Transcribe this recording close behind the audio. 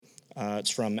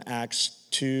It's from Acts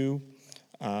 2,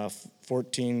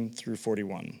 14 through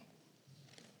 41.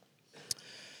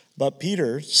 But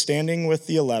Peter, standing with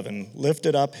the 11,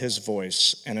 lifted up his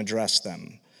voice and addressed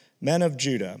them, "Men of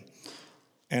Judah,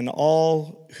 and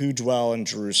all who dwell in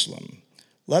Jerusalem,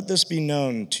 let this be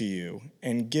known to you,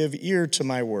 and give ear to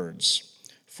my words.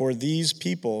 For these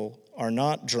people are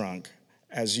not drunk,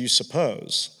 as you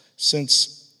suppose,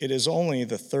 since it is only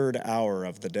the third hour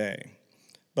of the day.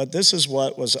 But this is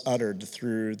what was uttered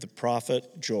through the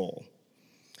prophet Joel.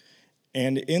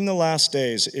 And in the last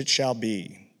days it shall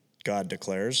be, God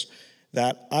declares,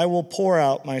 that I will pour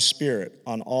out my spirit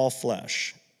on all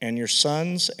flesh, and your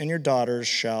sons and your daughters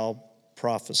shall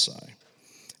prophesy,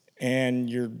 and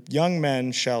your young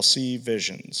men shall see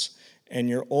visions, and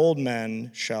your old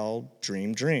men shall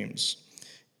dream dreams.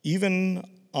 Even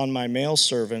on my male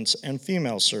servants and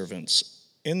female servants,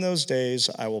 in those days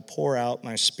I will pour out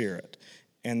my spirit,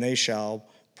 and they shall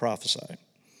prophesy.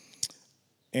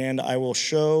 And I will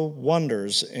show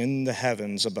wonders in the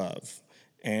heavens above,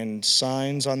 and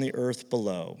signs on the earth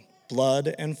below,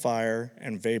 blood and fire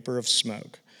and vapor of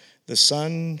smoke. The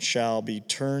sun shall be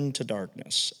turned to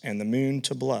darkness, and the moon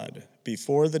to blood,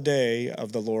 before the day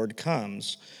of the Lord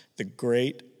comes, the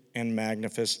great and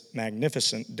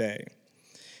magnificent day.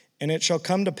 And it shall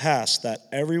come to pass that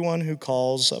everyone who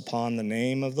calls upon the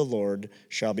name of the Lord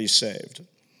shall be saved.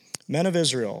 Men of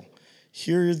Israel,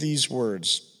 hear these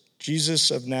words.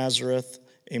 Jesus of Nazareth,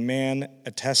 a man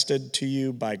attested to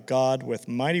you by God with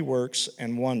mighty works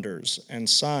and wonders and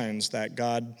signs that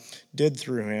God did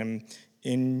through him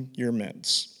in your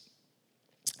midst.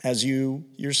 As you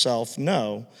yourself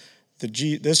know,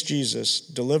 this Jesus,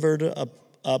 delivered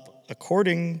up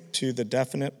according to the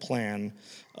definite plan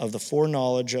of the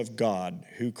foreknowledge of God,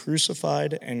 who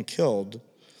crucified and killed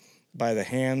by the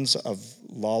hands of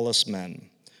lawless men.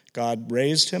 God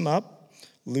raised him up,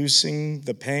 loosing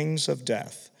the pangs of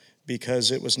death, because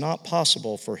it was not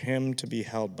possible for him to be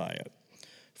held by it.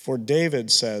 For David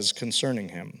says concerning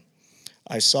him,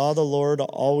 I saw the Lord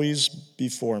always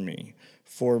before me,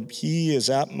 for he is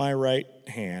at my right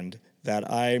hand, that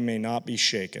I may not be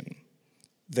shaken.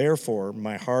 Therefore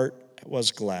my heart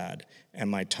was glad, and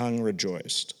my tongue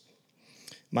rejoiced.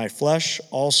 My flesh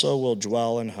also will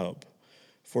dwell in hope,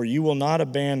 for you will not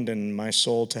abandon my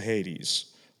soul to Hades,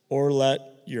 or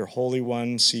let your Holy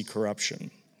One see corruption.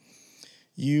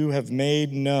 You have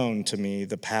made known to me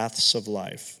the paths of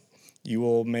life. You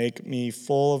will make me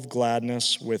full of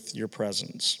gladness with your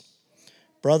presence.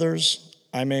 Brothers,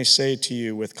 I may say to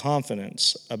you with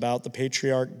confidence about the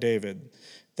patriarch David,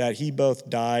 that he both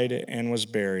died and was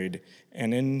buried,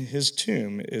 and in his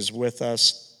tomb is with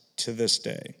us to this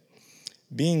day.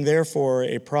 Being therefore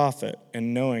a prophet,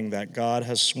 and knowing that God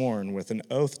has sworn with an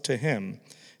oath to him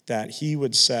that he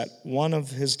would set one of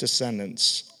his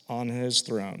descendants on his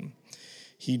throne,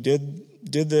 he did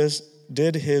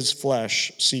his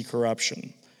flesh see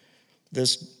corruption.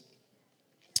 This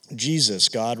Jesus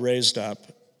God raised up,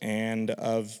 and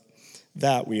of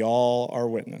that we all are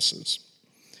witnesses.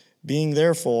 Being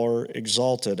therefore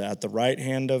exalted at the right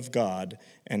hand of God,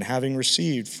 and having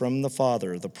received from the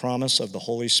Father the promise of the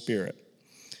Holy Spirit,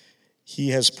 he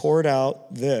has poured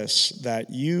out this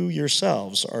that you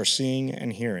yourselves are seeing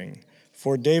and hearing.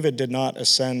 For David did not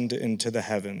ascend into the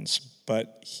heavens,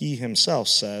 but he himself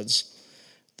says,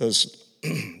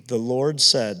 the Lord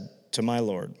said to my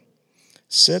Lord,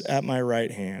 sit at my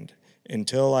right hand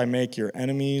until I make your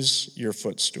enemies your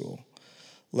footstool.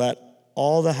 Let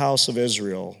all the house of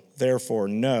Israel therefore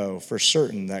know for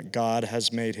certain that God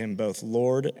has made him both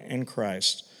Lord and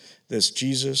Christ, this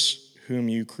Jesus whom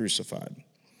you crucified.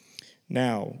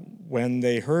 Now, when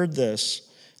they heard this,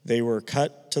 they were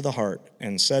cut to the heart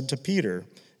and said to Peter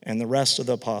and the rest of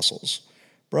the apostles,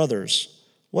 Brothers,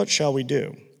 what shall we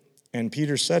do? And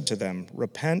Peter said to them,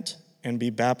 Repent and be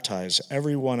baptized,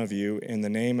 every one of you, in the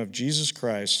name of Jesus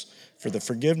Christ for the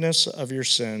forgiveness of your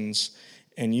sins,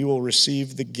 and you will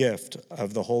receive the gift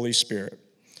of the Holy Spirit.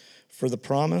 For the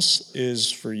promise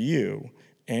is for you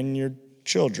and your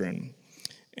children,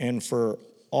 and for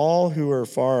all who are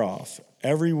far off,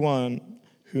 everyone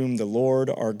whom the Lord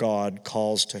our God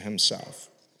calls to himself.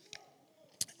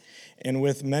 And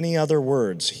with many other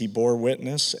words he bore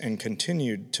witness and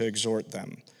continued to exhort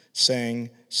them,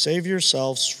 saying, Save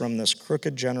yourselves from this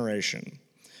crooked generation.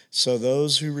 So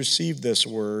those who received his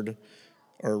word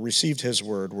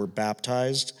were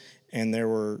baptized, and there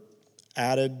were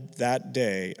added that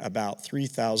day about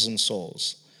 3,000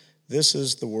 souls. This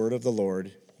is the word of the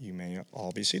Lord. You may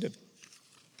all be seated.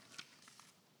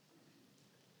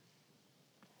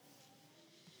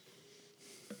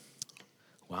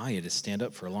 Wow, you had to stand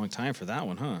up for a long time for that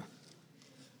one, huh?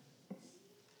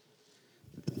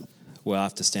 Well, I'll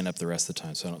have to stand up the rest of the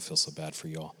time so I don't feel so bad for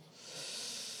you all.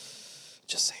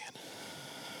 Just saying.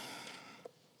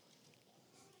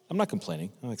 I'm not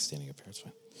complaining. I like standing up here. It's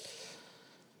fine.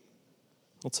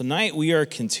 Well, tonight we are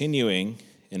continuing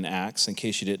in Acts, in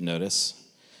case you didn't notice,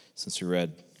 since we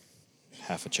read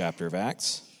half a chapter of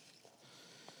Acts.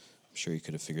 I'm sure you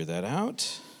could have figured that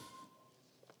out.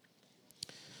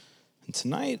 And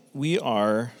tonight we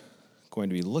are going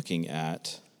to be looking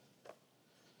at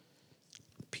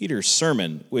Peter's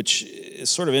sermon, which is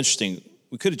sort of interesting.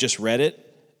 We could have just read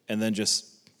it and then just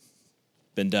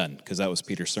been done, because that was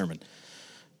Peter's sermon.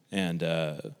 And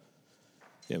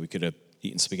we could have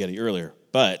eaten spaghetti earlier.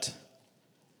 But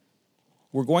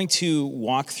we're going to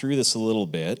walk through this a little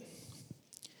bit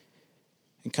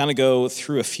and kind of go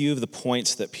through a few of the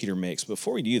points that Peter makes.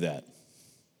 Before we do that,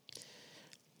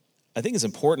 I think it's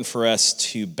important for us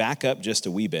to back up just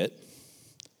a wee bit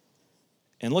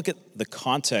and look at the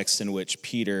context in which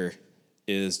Peter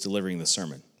is delivering the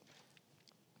sermon.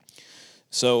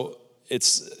 So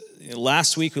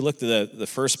last week we looked at the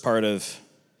first part of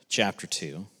chapter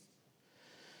 2.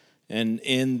 And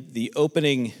in the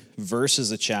opening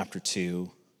verses of chapter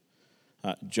 2,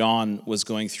 John was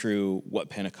going through what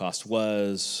Pentecost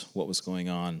was, what was going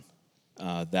on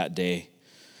that day,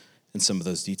 and some of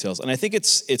those details. And I think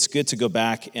it's good to go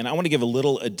back, and I want to give a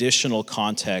little additional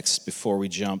context before we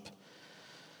jump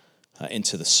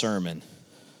into the sermon.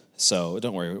 So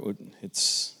don't worry,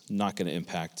 it's not going to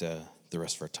impact the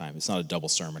rest of our time. It's not a double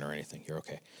sermon or anything. You're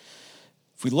okay.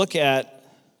 If we look at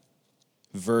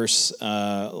let's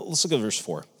look at verse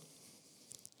 4.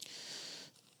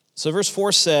 So verse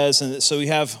 4 says, and so we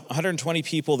have 120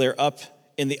 people, they're up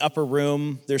in the upper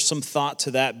room. There's some thought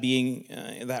to that being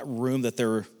that room that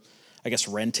they're, I guess,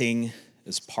 renting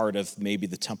as part of maybe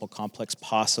the temple complex,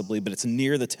 possibly, but it's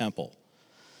near the temple.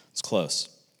 It's close.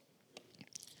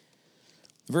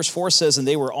 Verse 4 says, and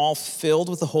they were all filled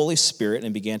with the Holy Spirit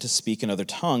and began to speak in other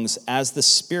tongues as the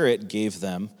Spirit gave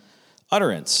them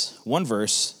utterance. One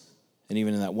verse, and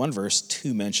even in that one verse,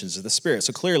 2 mentions of the Spirit.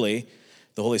 So clearly,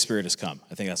 the Holy Spirit has come.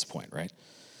 I think that's the point, right?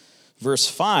 Verse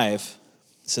 5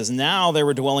 says, now there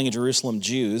were dwelling in Jerusalem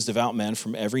Jews, devout men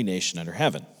from every nation under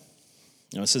heaven.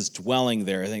 Now it says dwelling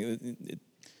there. I think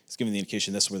it's giving the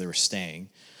indication that's where they were staying.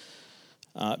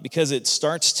 Because it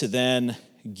starts to then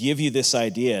give you this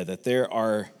idea that there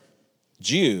are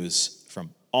Jews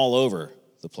from all over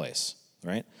the place,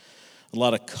 right? A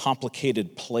lot of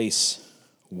complicated place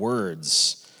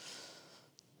words.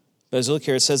 But as you look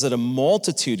here, it says that a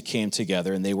multitude came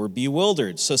together and they were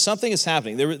bewildered. So something is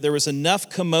happening. There was enough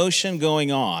commotion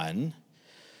going on.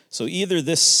 So either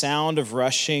this sound of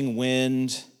rushing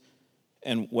wind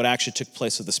and what actually took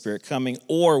place with the Spirit coming,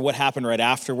 or what happened right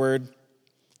afterward,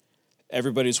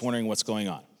 everybody's wondering what's going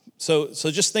on. So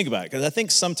just think about it, because I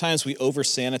think sometimes we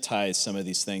over-sanitize some of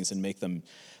these things and make them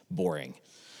boring.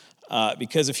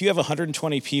 Because if you have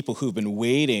 120 people who've been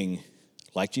waiting,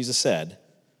 like Jesus said,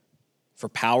 for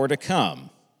power to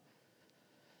come,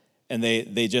 and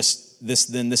then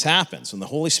this happens. When the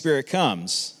Holy Spirit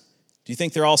comes, do you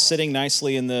think they're all sitting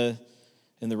nicely in the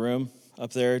room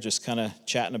up there, just kind of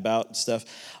chatting about stuff?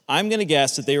 I'm going to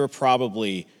guess that they were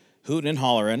probably hooting and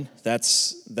hollering.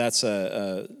 That's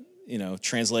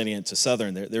translating it to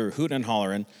Southern. They were hooting and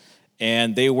hollering,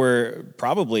 and they were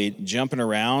probably jumping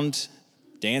around,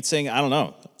 dancing. I don't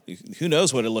know. Who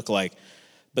knows what it looked like?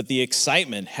 But the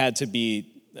excitement had to be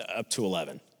up to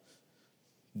 11.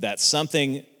 That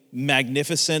something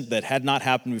magnificent that had not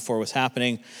happened before was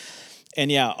happening.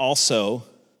 And also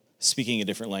speaking in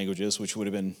different languages, which would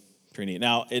have been pretty neat.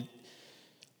 Now,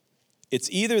 it's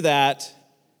either that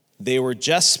they were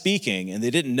just speaking and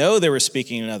they didn't know they were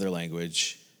speaking another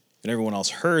language and everyone else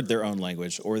heard their own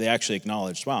language, or they actually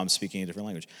acknowledged, wow, I'm speaking a different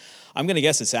language. I'm going to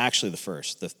guess it's actually the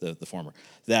first, the former,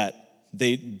 that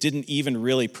they didn't even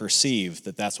really perceive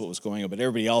that that's what was going on, but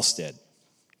everybody else did.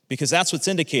 Because that's what's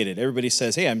indicated. Everybody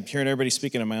says, hey, I'm hearing everybody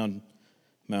speaking in my own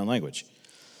language.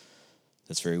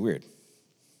 That's very weird.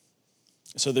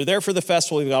 So they're there for the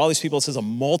festival. We've got all these people. It says a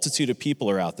multitude of people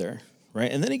are out there,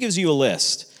 right? And then he gives you a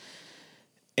list.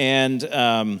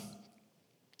 And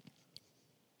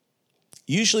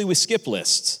usually we skip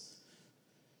lists.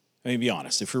 I mean, be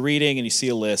honest. If we're reading and you see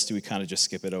a list, do we kind of just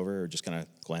skip it over or just kind of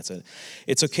glance at it?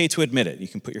 It's okay to admit it. You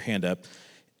can put your hand up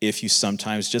if you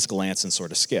sometimes just glance and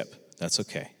sort of skip. That's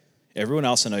okay. Everyone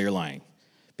else will know you're lying.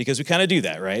 Because we kind of do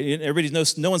that, right? Everybody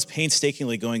knows, no one's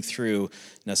painstakingly going through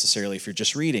necessarily if you're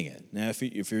just reading it. Now,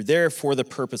 if you're there for the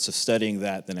purpose of studying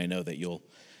that, then I know that you'll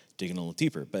dig in a little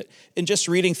deeper. But in just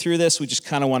reading through this, we just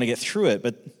kind of want to get through it.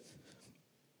 But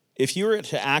if you were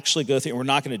to actually go through, and we're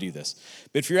not going to do this,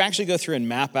 but if you actually go through and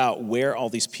map out where all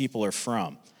these people are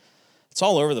from, It's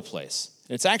all over the place.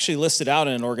 And it's actually listed out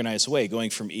in an organized way, going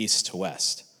from east to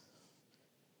west.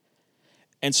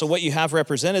 And so what you have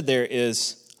represented there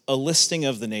is a listing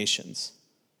of the nations.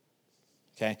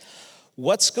 Okay?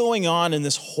 What's going on in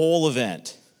this whole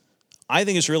event, I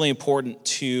think is really important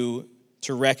to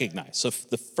recognize. So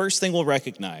the first thing we'll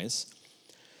recognize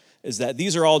is that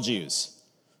these are all Jews.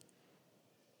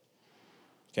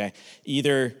 Okay?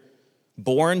 Either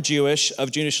born Jewish,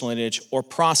 of Jewish lineage, or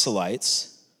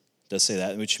proselytes. It does say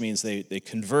that, which means they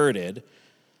converted,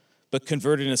 but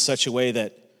converted in such a way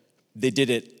that they did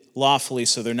it lawfully,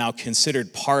 so they're now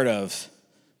considered part of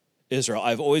Israel.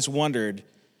 I've always wondered,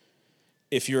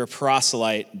 if you're a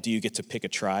proselyte, do you get to pick a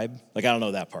tribe? Like, I don't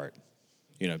know that part.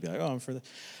 You know, be like, oh, I'm for the...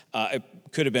 It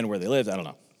could have been where they lived. I don't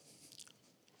know.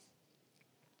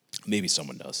 Maybe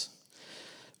someone knows.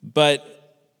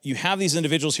 But you have these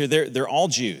individuals here. They're all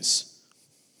Jews.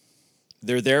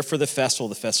 They're there for the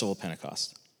festival of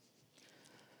Pentecost.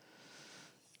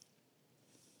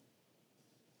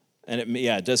 And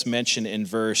it does mention in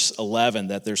verse 11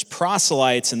 that there's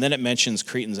proselytes, and then it mentions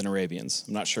Cretans and Arabians.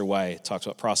 I'm not sure why it talks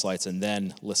about proselytes and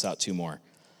then lists out two more.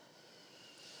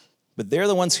 But they're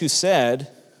the ones who said,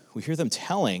 we hear them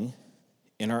telling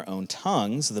in our own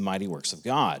tongues the mighty works of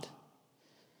God.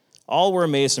 All were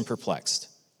amazed and perplexed.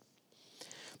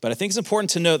 But I think it's important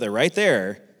to note that right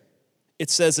there, it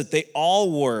says that they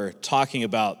all were talking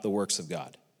about the works of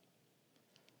God.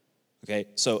 Okay,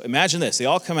 so imagine this. They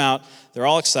all come out, they're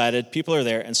all excited, people are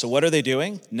there, and so what are they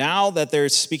doing? Now that they're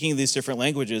speaking these different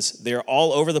languages, they're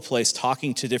all over the place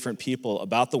talking to different people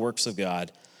about the works of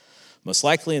God, most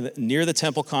likely near the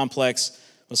temple complex,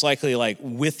 most likely like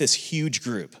with this huge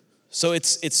group. So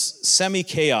it's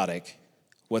semi-chaotic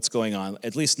what's going on,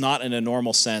 at least not in a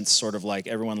normal sense, sort of like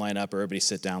everyone line up or everybody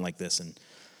sit down like this and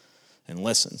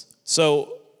listen.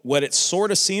 So what it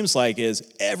sort of seems like is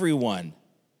everyone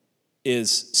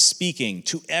is speaking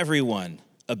to everyone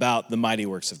about the mighty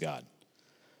works of God.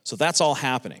 So that's all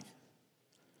happening.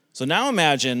 So now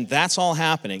imagine that's all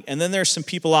happening, and then there's some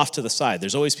people off to the side.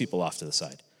 There's always people off to the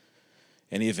side.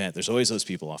 Any event, there's always those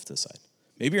people off to the side.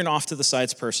 Maybe you're an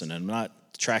off-to-the-sides person, and I'm not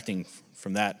detracting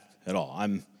from that at all.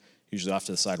 I'm usually off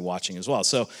to the side watching as well.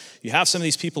 So you have some of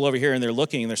these people over here, and they're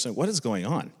looking, and they're saying, what is going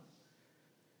on?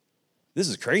 This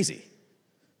is crazy.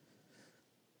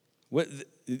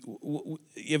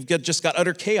 You've just got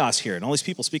utter chaos here, and all these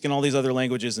people speaking all these other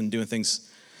languages and doing things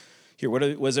here. What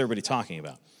is everybody talking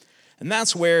about? And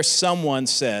that's where someone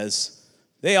says,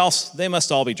 they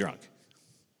must all be drunk.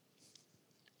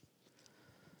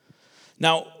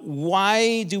 Now,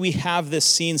 why do we have this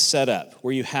scene set up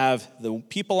where you have the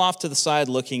people off to the side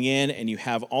looking in, and you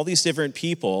have all these different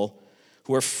people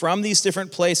who are from these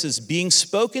different places being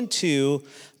spoken to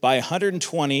by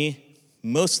 120,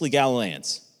 mostly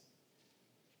Galileans?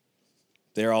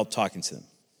 They're all talking to them.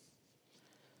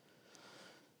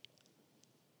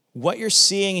 What you're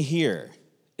seeing here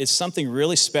is something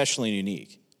really special and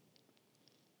unique.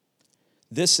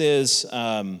 This is,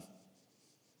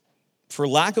 for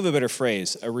lack of a better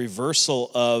phrase, a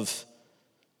reversal of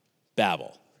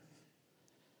Babel.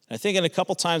 And I think in a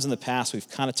couple times in the past, we've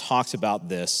kind of talked about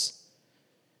this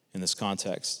in this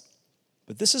context.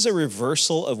 But this is a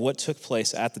reversal of what took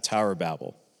place at the Tower of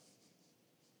Babel.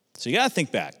 So you got to think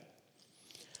back.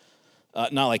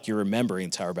 Not like you're remembering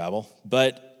Tower of Babel,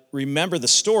 but remember the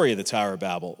story of the Tower of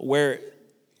Babel, where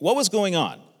what was going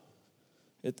on?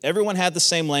 Everyone had the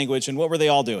same language, and what were they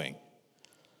all doing?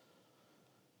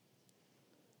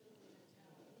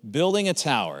 Building a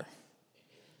tower.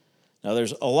 Now,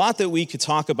 there's a lot that we could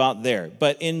talk about there,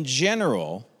 but in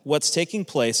general, what's taking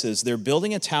place is they're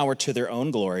building a tower to their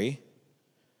own glory,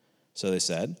 so they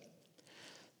said,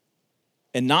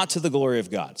 and not to the glory of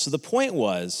God. So the point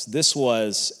was, this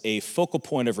was a focal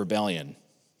point of rebellion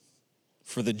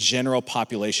for the general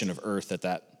population of earth at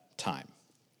that time,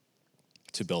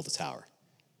 to build a tower.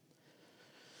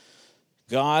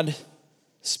 God,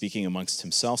 speaking amongst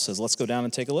himself, says, let's go down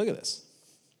and take a look at this.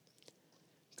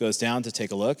 Goes down to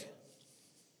take a look,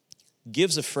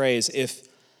 gives a phrase, if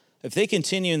they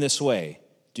continue in this way,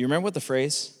 do you remember what the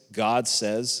phrase God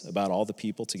says about all the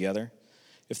people together?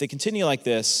 If they continue like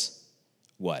this,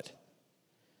 what?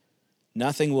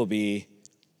 Nothing will be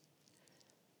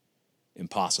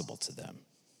impossible to them.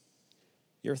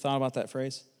 You ever thought about that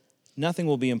phrase? Nothing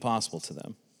will be impossible to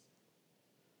them.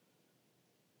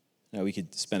 Now, we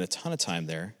could spend a ton of time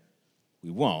there.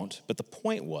 We won't, but the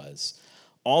point was,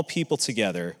 all people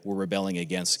together were rebelling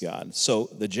against God. So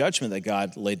the judgment that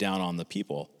God laid down on the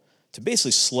people to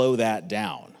basically slow that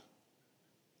down,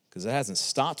 because it hasn't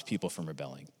stopped people from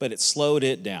rebelling, but it slowed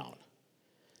it down,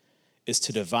 is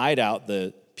to divide out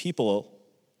the people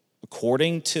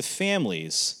according to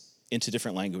families, into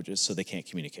different languages so they can't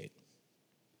communicate.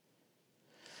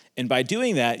 And by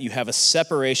doing that, you have a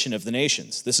separation of the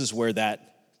nations. This is where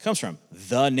that comes from.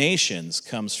 The nations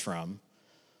comes from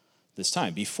this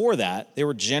time. Before that, they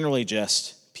were generally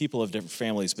just people of different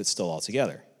families, but still all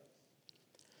together.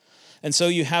 And so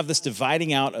you have this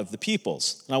dividing out of the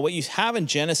peoples. Now, what you have in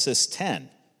Genesis 10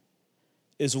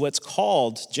 is what's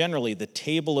called generally the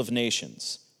Table of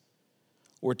Nations,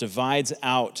 or divides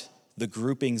out the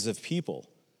groupings of people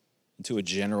into a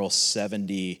general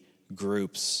 70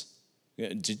 groups,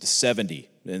 70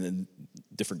 and then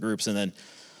different groups, and then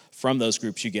from those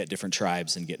groups you get different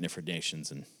tribes and get different nations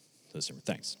and those different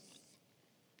things.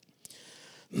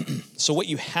 So what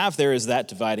you have there is that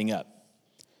dividing up.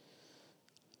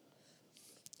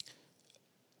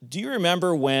 Do you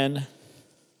remember when a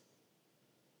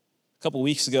couple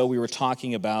weeks ago we were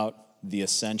talking about the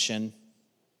ascension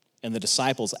and the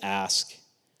disciples ask,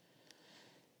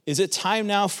 is it time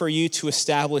now for you to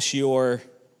establish your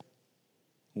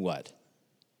what?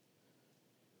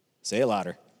 Say it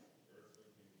louder.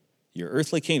 Your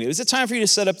earthly kingdom. Is it time for you to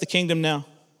set up the kingdom now?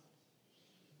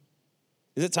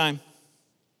 Is it time?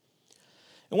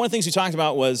 And one of the things we talked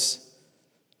about was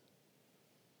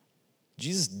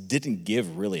Jesus didn't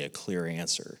give really a clear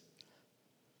answer.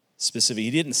 Specific,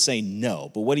 he didn't say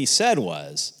no, but what he said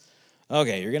was,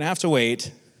 okay, you're going to have to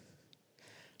wait.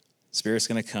 Spirit's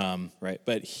going to come, right?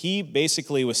 But he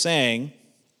basically was saying,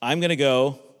 I'm going to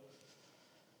go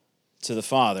to the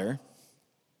Father,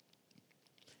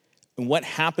 and what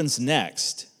happens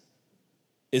next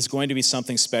is going to be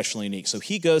something special and unique. So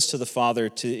he goes to the Father,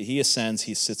 he ascends,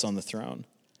 he sits on the throne.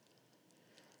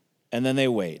 And then they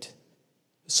wait.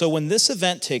 So when this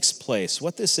event takes place,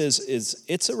 what this is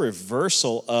it's a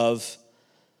reversal of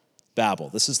Babel.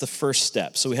 This is the first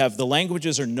step. So we have the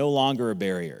languages are no longer a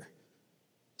barrier.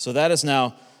 So that is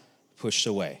now pushed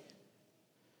away.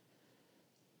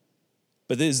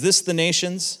 But is this the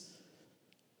nations?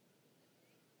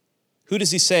 Who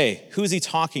does he say? Who is he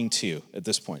talking to at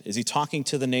this point? Is he talking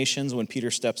to the nations when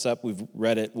Peter steps up? We've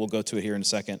read it. We'll go to it here in a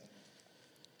second.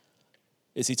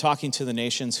 Is he talking to the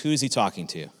nations? Who is he talking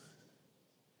to?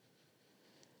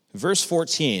 Verse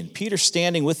 14, Peter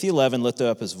standing with the 11 lifted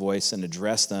up his voice and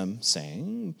addressed them,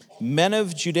 saying, Men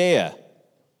of Judea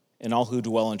and all who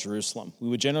dwell in Jerusalem. We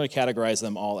would generally categorize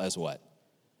them all as what?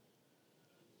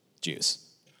 Jews.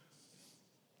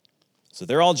 So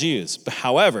they're all Jews. But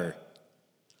however,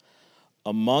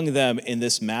 among them in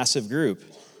this massive group,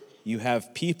 you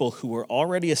have people who were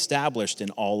already established in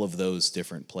all of those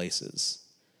different places.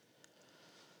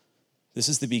 This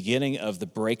is the beginning of the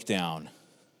breakdown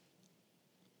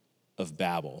of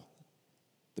Babel,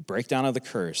 the breakdown of the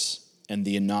curse, and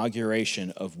the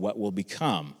inauguration of what will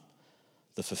become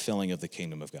the fulfilling of the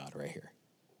kingdom of God right here.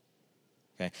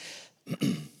 Okay?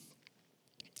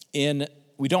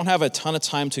 We don't have a ton of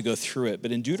time to go through it,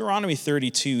 but in Deuteronomy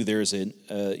 32, there's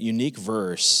a unique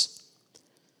verse.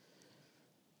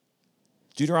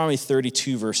 Deuteronomy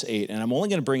 32, verse 8, and I'm only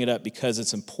going to bring it up because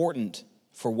it's important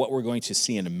for what we're going to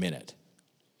see in a minute.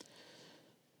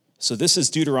 So this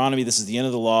is Deuteronomy, this is the end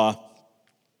of the law.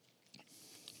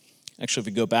 Actually, if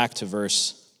we go back to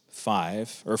verse 4.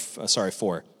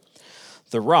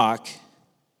 The rock,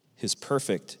 his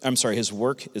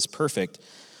work is perfect,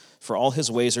 for all his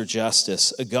ways are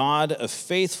justice. A God of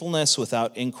faithfulness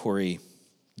without inquiry,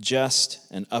 just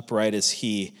and upright is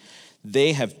he.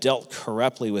 They have dealt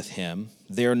corruptly with him.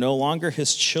 They are no longer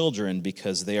his children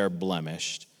because they are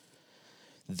blemished.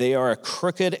 They are a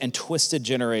crooked and twisted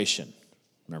generation.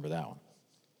 Remember that one.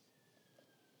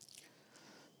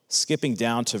 Skipping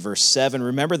down to verse 7,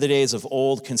 remember the days of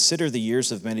old, consider the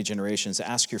years of many generations.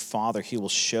 Ask your father, he will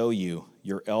show you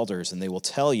your elders, and they will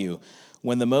tell you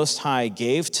when the Most High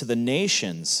gave to the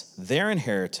nations their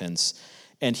inheritance,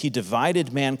 and he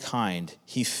divided mankind,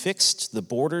 he fixed the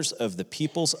borders of the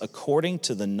peoples according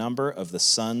to the number of the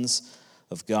sons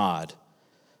of God.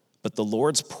 But the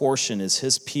Lord's portion is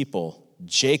his people,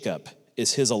 Jacob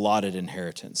is his allotted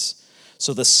inheritance.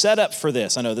 So the setup for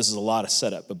this, I know this is a lot of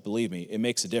setup, but believe me, it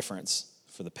makes a difference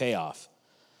for the payoff.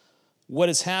 What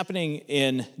is happening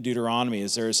in Deuteronomy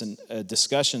is there's a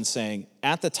discussion saying,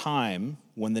 at the time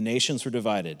when the nations were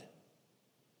divided,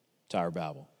 Tower of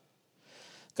Babel,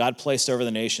 God placed over the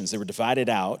nations, they were divided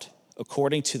out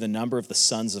according to the number of the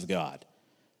sons of God,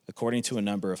 according to a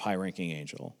number of high-ranking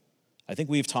angel. I think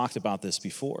we've talked about this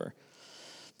before.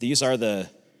 These are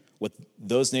what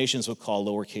those nations would call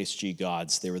lowercase g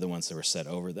gods. They were the ones that were set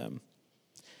over them.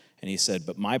 And he said,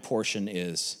 but my portion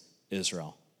is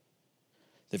Israel.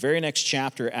 The very next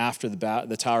chapter after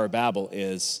the Tower of Babel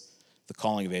is the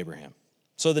calling of Abraham.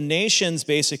 So the nations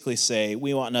basically say,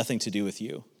 we want nothing to do with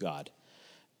you, God.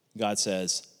 God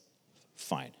says,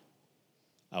 fine.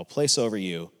 I'll place over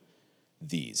you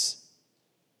these.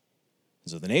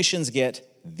 So the nations get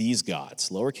these gods,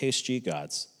 lowercase g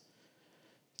gods,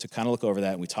 to kind of look over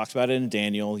that. And we talked about it in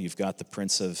Daniel. You've got the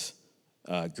prince of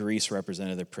Greece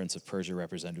represented, the prince of Persia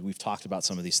represented. We've talked about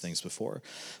some of these things before.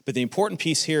 But the important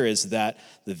piece here is that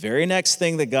the very next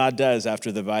thing that God does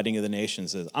after the dividing of the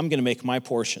nations is, I'm going to make my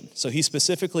portion. So he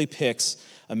specifically picks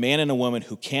a man and a woman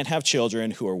who can't have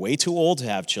children, who are way too old to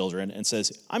have children, and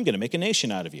says, I'm going to make a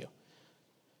nation out of you.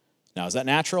 Now, is that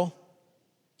natural?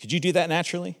 Could you do that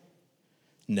naturally?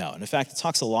 No. And in fact, it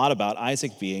talks a lot about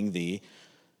Isaac being the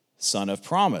son of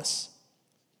promise,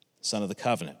 son of the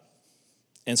covenant.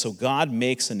 And so God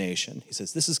makes a nation. He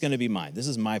says, this is going to be mine. This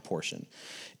is my portion.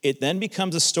 It then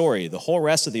becomes a story. The whole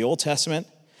rest of the Old Testament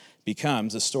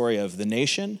becomes a story of the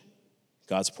nation,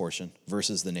 God's portion,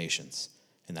 versus the nations.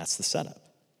 And that's the setup.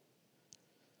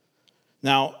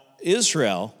 Now,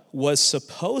 Israel was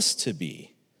supposed to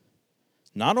be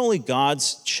not only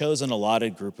God's chosen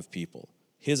allotted group of people,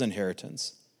 his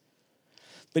inheritance,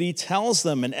 but he tells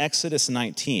them in Exodus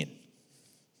 19,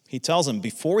 he tells them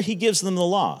before he gives them the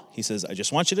law, he says, I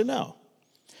just want you to know,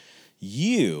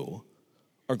 you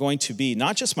are going to be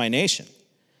not just my nation,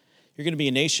 you're going to be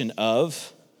a nation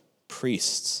of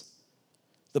priests.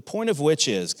 The point of which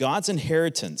is God's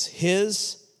inheritance,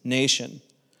 his nation,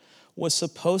 was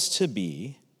supposed to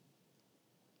be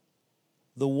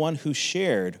the one who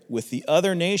shared with the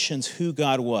other nations who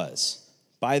God was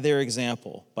by their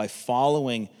example, by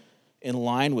following in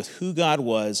line with who God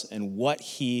was and what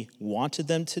he wanted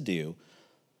them to do,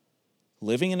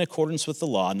 living in accordance with the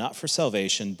law, not for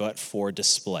salvation, but for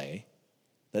display,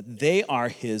 that they are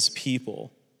his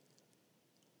people.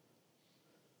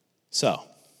 So,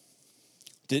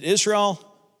 did Israel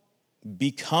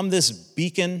become this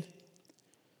beacon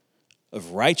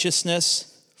of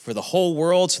righteousness for the whole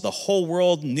world, so the whole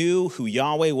world knew who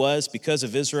Yahweh was because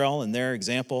of Israel and their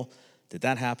example? Did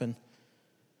that happen?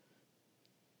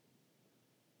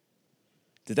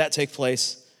 Did that take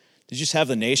place? Did you just have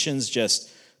the nations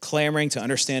just clamoring to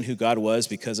understand who God was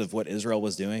because of what Israel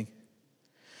was doing?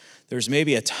 There's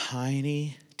maybe a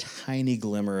tiny, tiny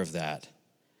glimmer of that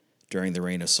during the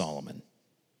reign of Solomon,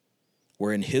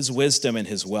 where in his wisdom and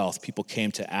his wealth, people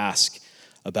came to ask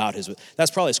about his.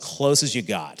 That's probably as close as you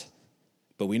got.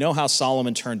 But we know how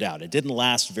Solomon turned out. It didn't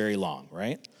last very long,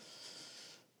 right?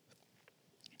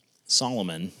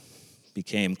 Solomon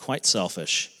became quite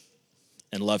selfish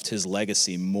and loved his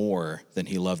legacy more than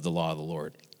he loved the law of the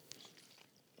Lord.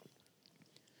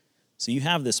 So you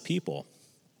have this people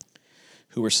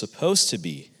who were supposed to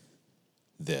be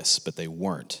this, but they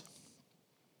weren't.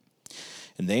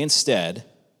 And they instead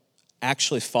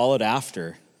actually followed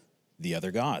after the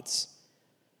other gods.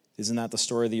 Isn't that the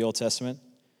story of the Old Testament?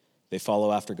 They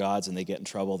follow after gods and they get in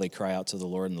trouble. They cry out to the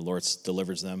Lord and the Lord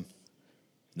delivers them.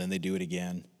 And then they do it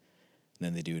again. And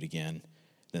then they do it again.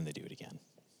 And then they do it again.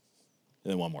 And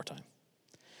then one more time.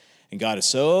 And God is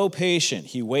so patient,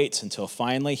 he waits until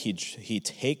finally he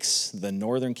takes the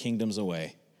northern kingdoms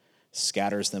away,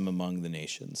 scatters them among the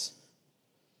nations.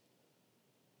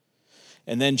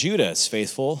 And then Judah is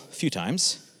faithful a few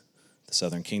times, the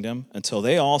southern kingdom, until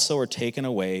they also are taken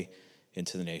away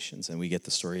into the nations. And we get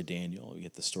the story of Daniel, we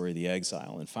get the story of the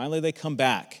exile. And finally they come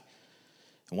back.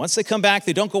 And once they come back,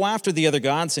 they don't go after the other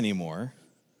gods anymore,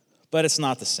 but it's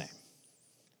not the same.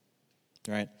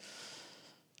 Right?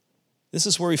 This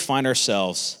is where we find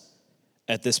ourselves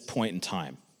at this point in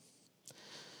time.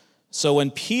 So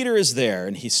when Peter is there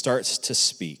and he starts to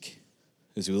speak,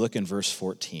 as we look in verse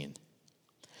 14,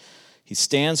 he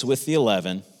stands with the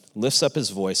 11, lifts up his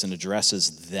voice, and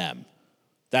addresses them.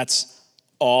 That's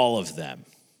all of them.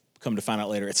 Come to find out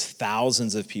later, it's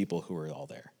thousands of people who are all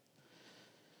there.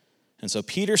 And so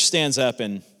Peter stands up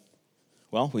and,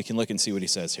 well, we can look and see what he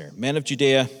says here. Men of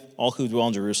Judea, all who dwell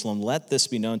in Jerusalem, let this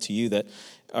be known to you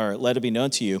let it be known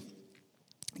to you,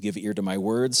 give ear to my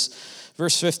words.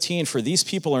 Verse 15, for these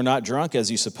people are not drunk as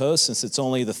you suppose, since it's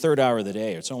only the third hour of the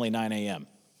day. It's only 9 a.m.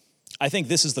 I think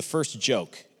this is the first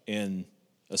joke in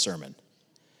a sermon.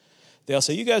 They'll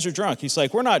say, you guys are drunk. He's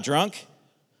like, we're not drunk.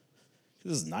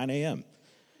 This is 9 a.m.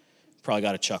 Probably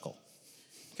got a chuckle.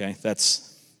 Okay, but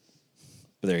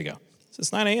there you go.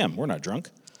 It's 9 a.m. We're not drunk.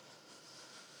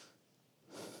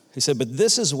 He said, but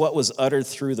this is what was uttered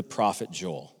through the prophet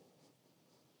Joel.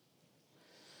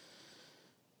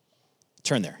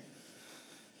 Turn there.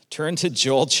 Turn to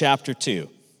Joel chapter 2.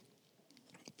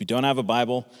 If you don't have a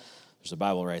Bible, there's a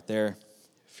Bible right there.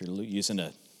 If you're using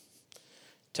a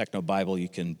techno Bible, you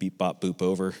can beep, bop, boop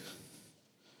over.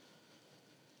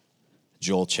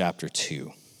 Joel chapter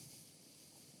 2.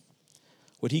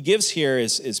 What he gives here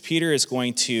is Peter is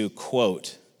going to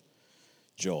quote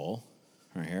Joel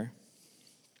right here.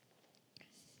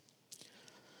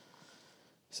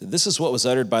 So this is what was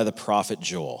uttered by the prophet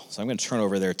Joel. So I'm going to turn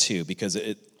over there too, because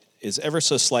it is ever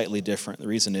so slightly different. The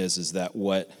reason is that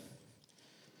what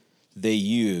they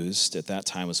used at that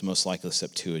time was most likely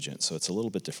Septuagint, so it's a little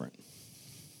bit different.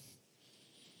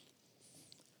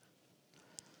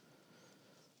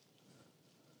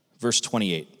 Verse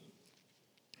 28.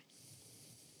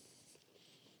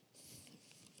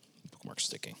 Bookmark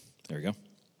sticking. There we go.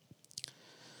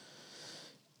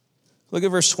 Look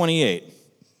at verse 28.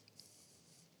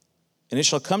 And it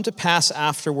shall come to pass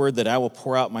afterward that I will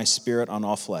pour out my spirit on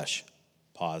all flesh.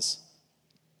 Pause.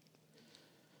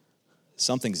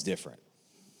 Something's different.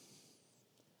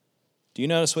 Do you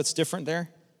notice what's different there?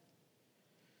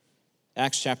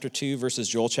 Acts chapter 2 versus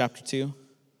Joel chapter 2.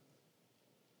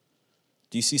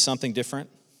 Do you see something different?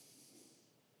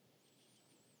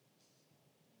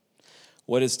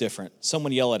 What is different?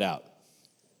 Someone yell it out.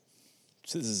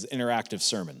 This is an interactive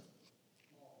sermon.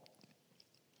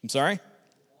 I'm sorry?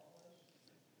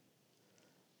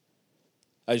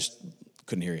 I just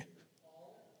couldn't hear you.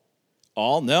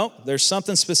 All? No, there's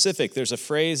something specific. There's a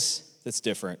phrase that's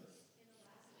different.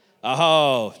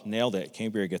 Oh, nailed it.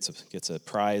 Cambria gets a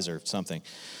prize or something.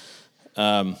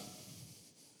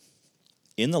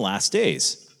 In the last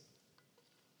days,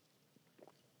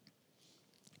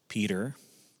 Peter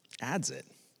adds it.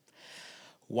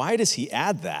 Why does he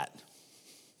add that?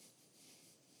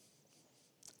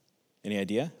 Any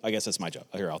idea? I guess that's my job.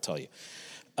 Here, I'll tell you.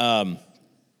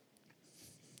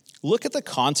 Look at the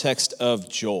context of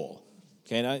Joel.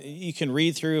 Okay, now you can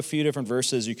read through a few different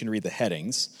verses. You can read the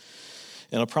headings,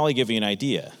 and it'll probably give you an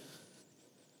idea.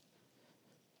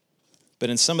 But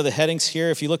in some of the headings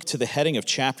here, if you look to the heading of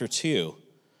chapter 2,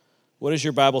 what does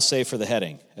your Bible say for the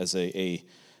heading as a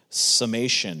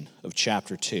summation of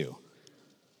chapter 2?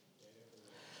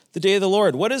 The day of the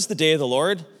Lord. What is the day of the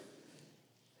Lord?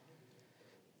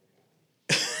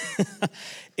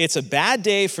 It's a bad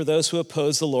day for those who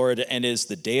oppose the Lord and is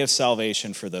the day of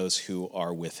salvation for those who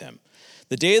are with him.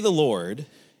 The day of the Lord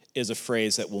is a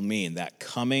phrase that will mean that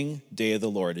coming day of the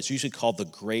Lord. It's usually called the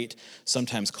great,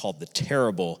 sometimes called the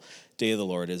terrible day of the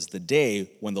Lord, is the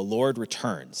day when the Lord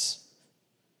returns.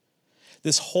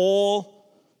 This whole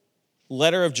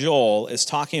letter of Joel is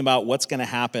talking about what's going to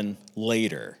happen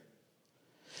later.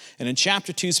 And in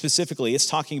chapter 2 specifically, it's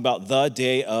talking about the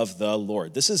day of the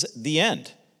Lord. This is the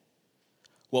end.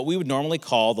 What we would normally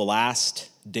call the last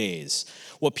days.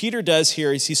 What Peter does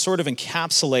here is he sort of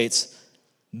encapsulates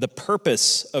the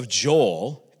purpose of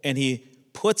Joel, and he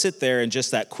puts it there in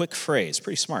just that quick phrase.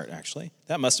 Pretty smart, actually.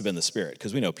 That must have been the Spirit,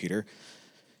 because we know Peter.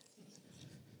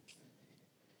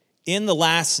 In the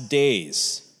last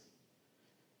days,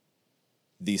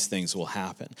 these things will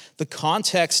happen. The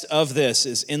context of this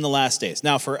is in the last days.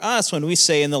 Now, for us, when we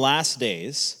say in the last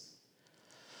days,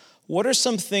 what are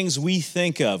some things we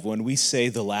think of when we say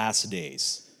the last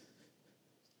days?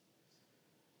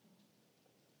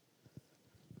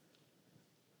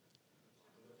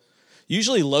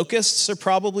 Usually locusts are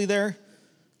probably there,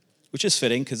 which is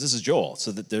fitting because this is Joel,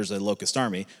 so that there's a locust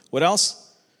army. What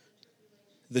else?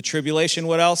 The tribulation.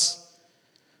 What else?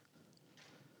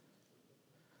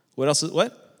 What else?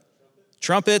 What?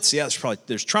 Trumpets. Yeah,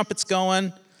 there's trumpets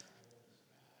going.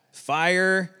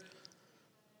 Fire.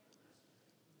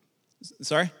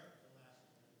 Sorry?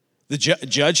 The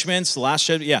judgments, the last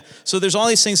judgment. Yeah. So there's all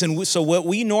these things. And so what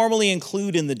we normally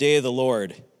include in the day of the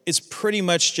Lord is pretty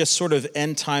much just sort of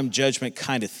end time judgment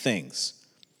kind of things.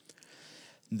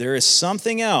 There is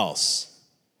something else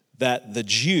that the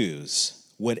Jews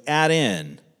would add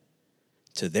in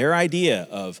to their idea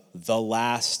of the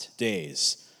last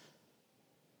days.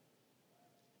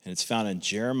 And it's found in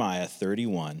Jeremiah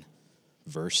 31,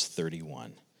 verse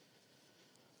 31.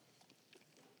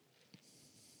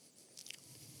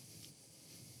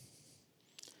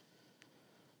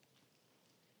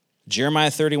 Jeremiah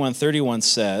 31:31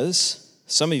 says,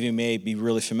 some of you may be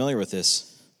really familiar with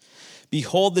this.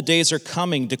 Behold, the days are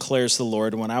coming, declares the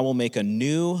Lord, when I will make a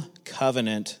new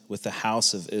covenant with the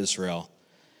house of Israel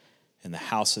and the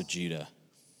house of Judah.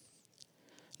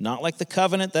 Not like the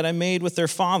covenant that I made with their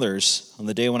fathers on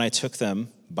the day when I took them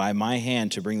by my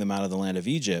hand to bring them out of the land of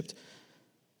Egypt,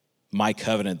 my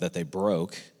covenant that they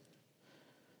broke,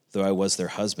 though I was their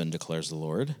husband, declares the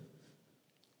Lord.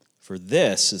 For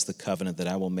this is the covenant that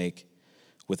I will make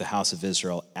with the house of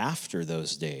Israel after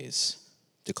those days,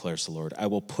 declares the Lord. I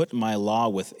will put my law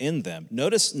within them.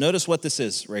 Notice what this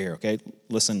is right here, okay?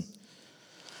 Listen.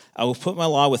 I will put my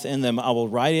law within them. I will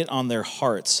write it on their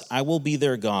hearts. I will be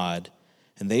their God,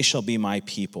 and they shall be my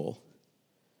people.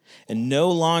 And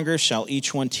no longer shall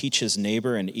each one teach his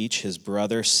neighbor and each his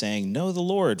brother, saying, Know the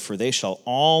Lord, for they shall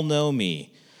all know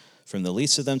me. From the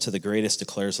least of them to the greatest,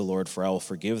 declares the Lord, for I will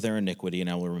forgive their iniquity, and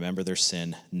I will remember their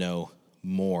sin no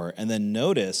more. And then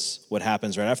notice what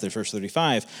happens right after verse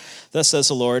 35. Thus says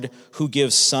the Lord, who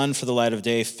gives sun for the light of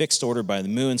day, fixed order by the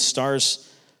moon,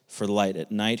 stars for the light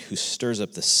at night, who stirs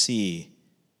up the sea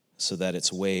so that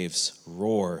its waves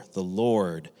roar. The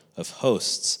Lord of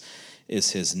hosts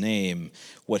is his name.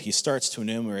 What he starts to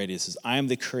enumerate is, I am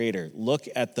the creator. Look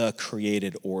at the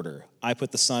created order. I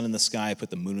put the sun in the sky, I put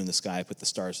the moon in the sky, I put the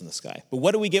stars in the sky. But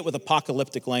what do we get with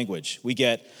apocalyptic language? We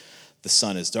get the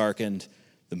sun is darkened,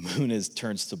 the moon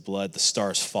turns to blood, the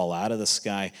stars fall out of the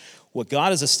sky. What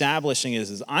God is establishing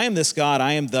is I am this God,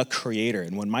 I am the creator.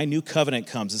 And when my new covenant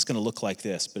comes, it's going to look like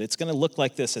this. But it's going to look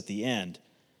like this at the end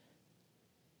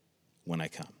when I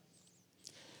come.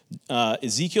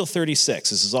 Ezekiel 36,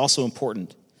 this is also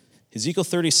important. Ezekiel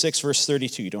 36, verse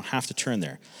 32, you don't have to turn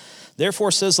there.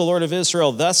 Therefore says the Lord of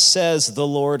Israel, thus says the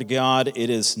Lord God, it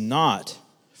is not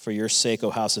for your sake, O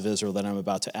house of Israel, that I'm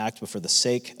about to act, but for the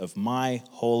sake of my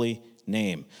holy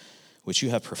name, which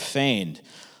you have profaned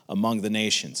among the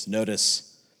nations.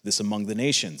 Notice this among the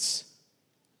nations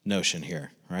notion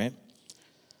here, right?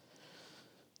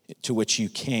 To which you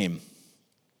came.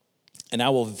 And I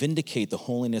will vindicate the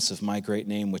holiness of my great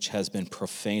name, which has been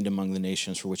profaned among the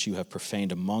nations, for which you have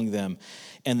profaned among them.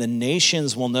 And the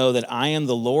nations will know that I am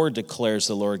the Lord, declares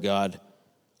the Lord God,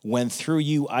 when through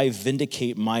you I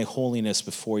vindicate my holiness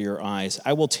before your eyes.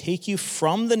 I will take you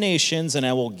from the nations, and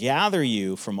I will gather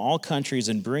you from all countries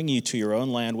and bring you to your own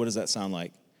land. What does that sound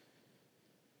like?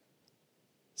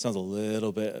 Sounds a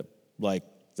little bit like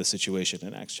the situation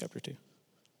in Acts chapter 2. I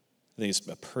think it's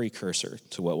a precursor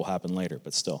to what will happen later,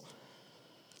 but still.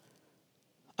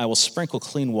 I will sprinkle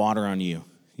clean water on you.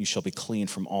 You shall be clean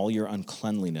from all your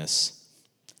uncleanliness.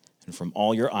 And from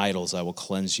all your idols I will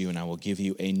cleanse you, and I will give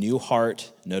you a new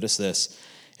heart, notice this,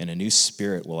 and a new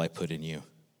spirit will I put in you.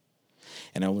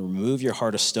 And I will remove your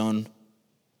heart of stone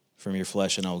from your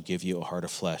flesh, and I will give you a heart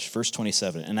of flesh. Verse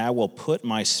 27, and I will put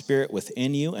my spirit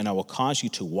within you, and I will cause you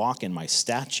to walk in my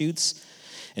statutes,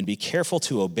 and be careful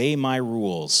to obey my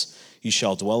rules. You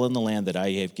shall dwell in the land that I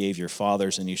have gave your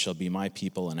fathers, and you shall be my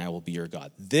people, and I will be your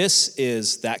God. This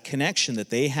is that connection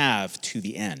that they have to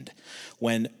the end.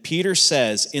 When Peter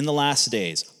says, in the last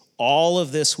days, all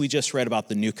of this we just read about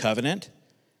the new covenant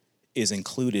is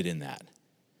included in that.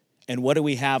 And what do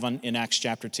we have in Acts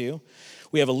chapter 2?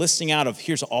 We have a listing out of,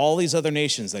 here's all these other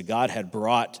nations that God had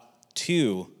brought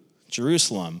to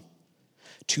Jerusalem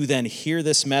to then hear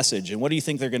this message. And what do you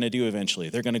think they're going to do eventually?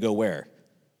 They're going to go where?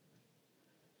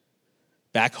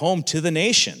 Back home to the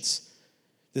nations.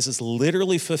 This is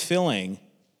literally fulfilling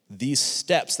these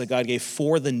steps that God gave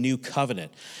for the new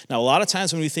covenant. Now, a lot of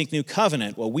times when we think new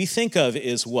covenant, what we think of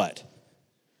is what?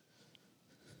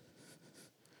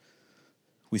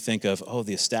 We think of,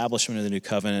 the establishment of the new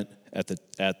covenant at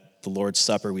the Lord's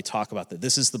Supper. We talk about that.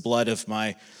 This is the blood of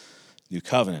my new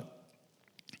covenant.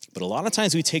 But a lot of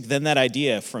times we take then that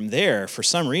idea from there, for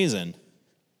some reason,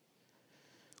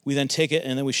 we then take it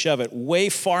and then we shove it way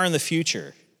far in the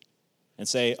future and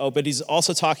say, but he's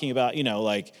also talking about,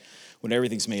 like when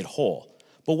everything's made whole.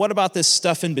 But what about this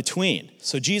stuff in between?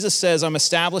 So Jesus says, I'm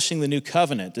establishing the new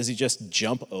covenant. Does he just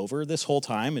jump over this whole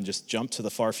time and just jump to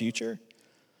the far future?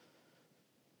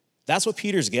 That's what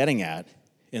Peter's getting at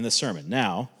in the sermon.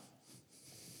 Now,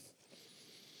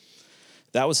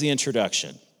 that was the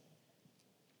introduction.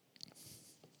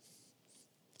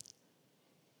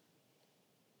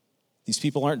 These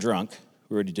people aren't drunk.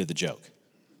 We already did the joke.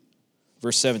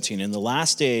 Verse 17, in the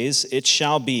last days it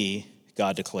shall be,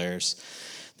 God declares,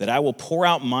 that I will pour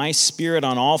out my spirit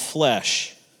on all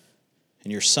flesh,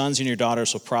 and your sons and your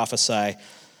daughters will prophesy,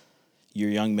 your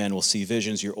young men will see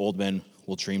visions, your old men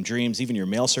will dream dreams, even your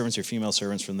male servants, your female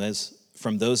servants,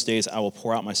 from those days I will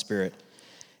pour out my spirit,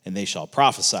 and they shall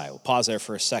prophesy. We'll pause there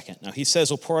for a second. Now he says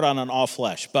we'll pour it out on all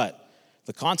flesh, but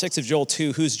the context of Joel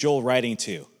 2, who's Joel writing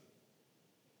to?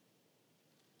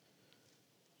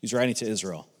 He's writing to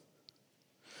Israel.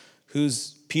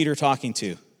 Who's Peter talking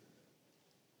to?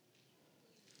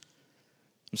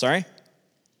 I'm sorry?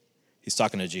 He's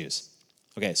talking to Jews.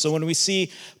 Okay, so when we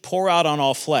see pour out on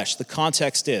all flesh, the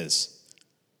context is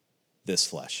this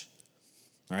flesh.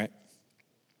 All right?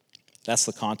 That's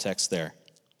the context there.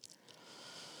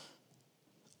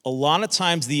 A lot of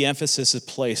times the emphasis is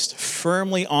placed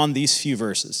firmly on these few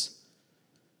verses.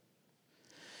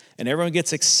 And everyone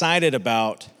gets excited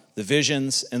about the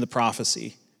visions and the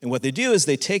prophecy. And what they do is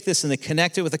they take this and they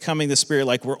connect it with the coming of the Spirit,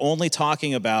 like we're only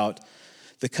talking about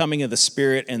the coming of the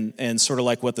Spirit and sort of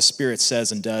like what the Spirit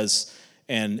says and does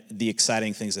and the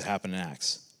exciting things that happen in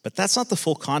Acts. But that's not the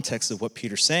full context of what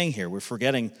Peter's saying here. We're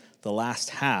forgetting the last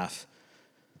half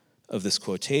of this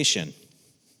quotation.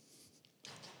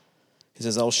 He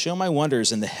says, I will show my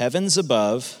wonders in the heavens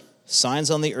above,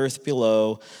 signs on the earth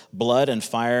below, blood and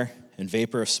fire and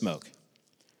vapor of smoke.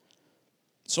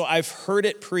 So I've heard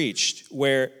it preached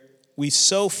where we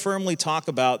so firmly talk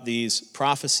about these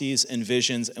prophecies and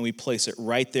visions, and we place it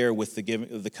right there with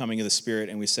the coming of the Spirit,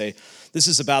 and we say, this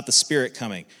is about the Spirit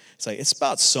coming. It's like, it's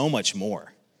about so much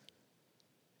more.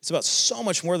 It's about so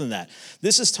much more than that.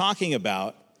 This is talking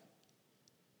about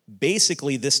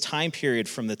basically this time period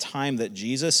from the time that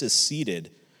Jesus is seated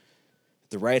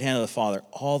at the right hand of the Father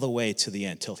all the way to the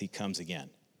end till he comes again.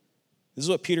 This is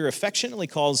what Peter affectionately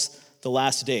calls the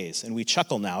last days, and we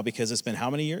chuckle now because it's been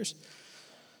how many years?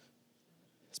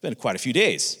 It's been quite a few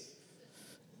days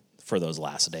for those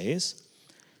last days.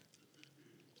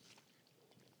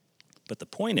 But the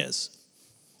point is,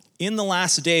 in the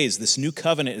last days, this new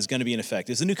covenant is going to be in effect.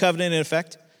 Is the new covenant in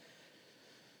effect?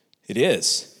 It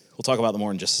is. We'll talk about that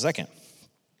more in just a second.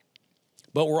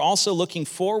 But we're also looking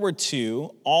forward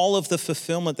to all of the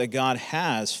fulfillment that God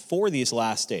has for these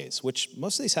last days, which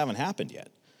most of these haven't happened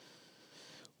yet.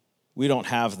 We don't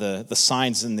have the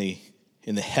signs in the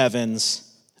heavens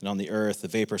and on the earth, the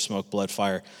vapor, smoke, blood,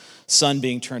 fire, sun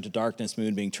being turned to darkness,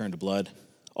 moon being turned to blood,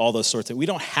 all those sorts of things. We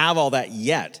don't have all that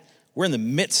yet. We're in the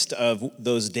midst of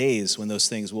those days when those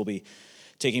things will be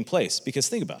taking place. Because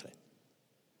think about it.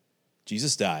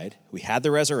 Jesus died. We had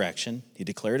the resurrection. He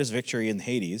declared his victory in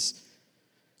Hades,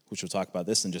 which we'll talk about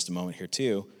this in just a moment here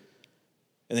too.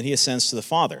 And then he ascends to the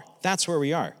Father. That's where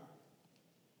we are.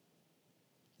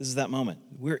 This is that moment.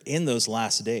 We're in those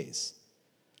last days.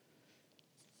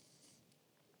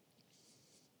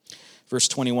 Verse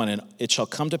 21, and it shall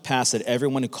come to pass that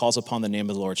everyone who calls upon the name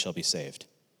of the Lord shall be saved.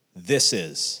 This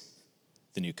is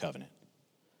the new covenant.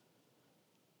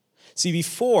 See,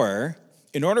 before,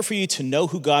 in order for you to know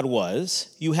who God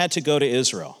was, you had to go to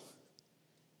Israel.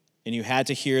 And you had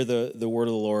to hear the word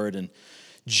of the Lord, and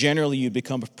generally you'd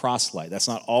become a proselyte. That's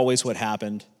not always what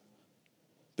happened.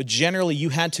 But generally you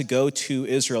had to go to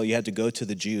Israel, you had to go to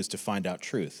the Jews to find out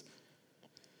truth.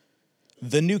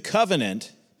 The new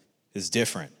covenant is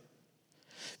different.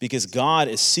 Because God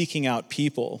is seeking out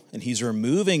people, and he's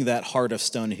removing that heart of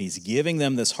stone, and he's giving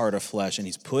them this heart of flesh, and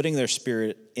he's putting their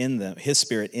spirit in them, his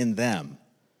spirit in them.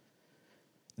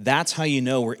 That's how you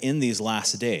know we're in these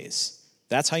last days.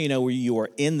 That's how you know you are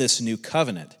in this new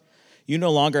covenant. You no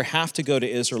longer have to go to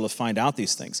Israel to find out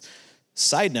these things.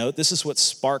 Side note, this is what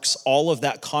sparks all of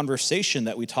that conversation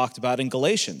that we talked about in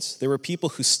Galatians. There were people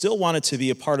who still wanted to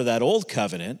be a part of that old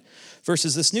covenant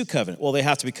versus this new covenant. Well, they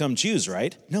have to become Jews,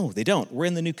 right? No, they don't. We're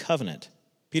in the new covenant.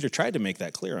 Peter tried to make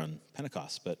that clear on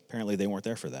Pentecost, but apparently they weren't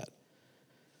there for that.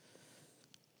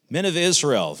 Men of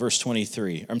Israel, verse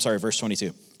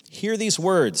 22. Hear these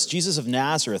words, Jesus of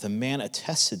Nazareth, a man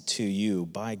attested to you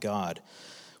by God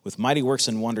with mighty works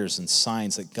and wonders and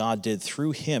signs that God did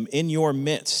through him in your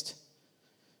midst,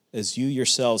 as you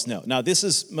yourselves know. Now, this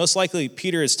is most likely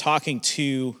Peter is talking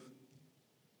to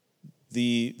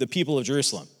the people of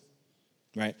Jerusalem,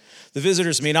 right? The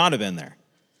visitors may not have been there.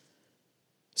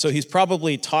 So he's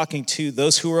probably talking to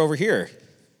those who are over here,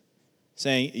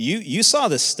 saying, you saw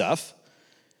this stuff.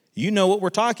 You know what we're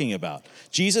talking about.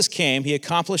 Jesus came, he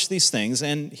accomplished these things,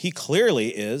 and he clearly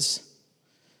is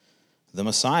the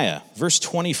Messiah. Verse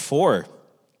 24,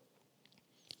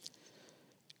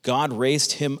 God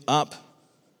raised him up,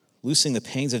 loosing the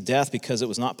pangs of death because it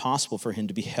was not possible for him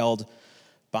to be held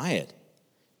by it.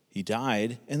 He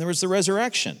died, and there was the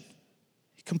resurrection.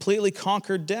 He completely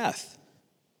conquered death.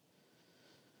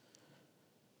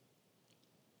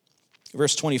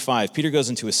 Verse 25, Peter goes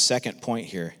into his second point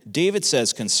here. David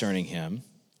says concerning him,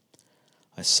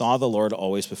 I saw the Lord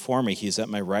always before me. He is at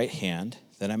my right hand,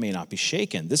 that I may not be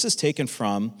shaken. This is taken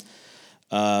from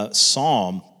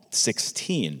Psalm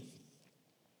 16,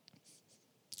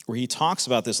 where he talks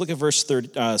about this. Look at verse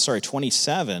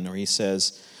 27, where he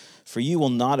says, for you will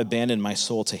not abandon my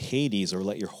soul to Hades or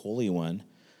let your Holy One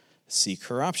see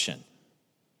corruption.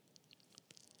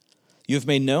 You have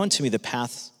made known to me the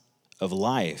path of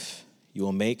life. You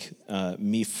will make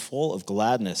me full of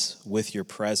gladness with your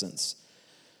presence.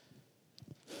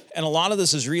 And a lot of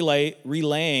this is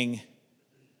relaying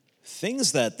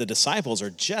things that the disciples are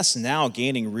just now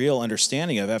gaining real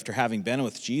understanding of after having been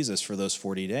with Jesus for those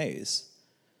 40 days.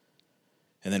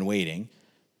 And then waiting,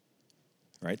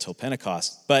 right, till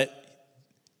Pentecost. But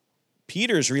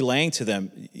Peter's relaying to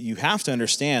them, you have to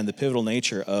understand the pivotal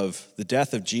nature of the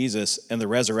death of Jesus and the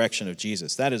resurrection of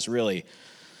Jesus. That is really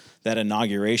that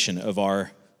inauguration of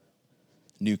our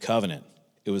new covenant.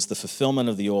 It was the fulfillment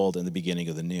of the old and the beginning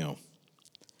of the new.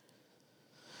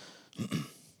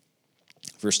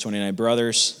 Verse 29,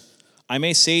 brothers, I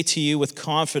may say to you with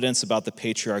confidence about the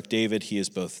patriarch David, he is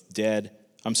both died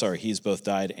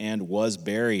and was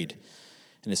buried,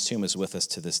 and his tomb is with us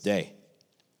to this day.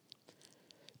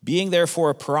 Being therefore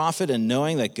a prophet and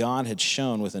knowing that God had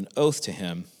shown with an oath to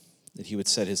him that he would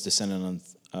set his descendant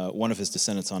on, one of his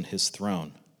descendants on his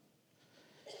throne,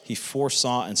 he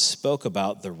foresaw and spoke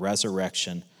about the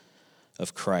resurrection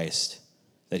of Christ,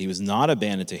 that he was not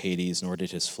abandoned to Hades, nor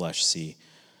did his flesh see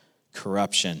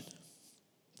corruption.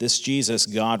 This Jesus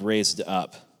God raised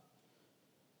up,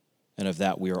 and of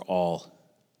that we are all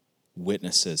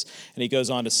witnesses. And he goes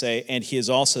on to say, and he is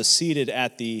also seated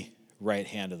at the right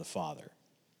hand of the Father.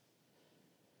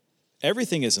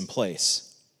 Everything is in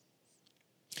place.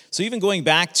 So even going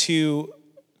back to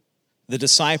the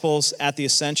disciples at the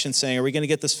ascension saying, are we going to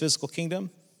get this physical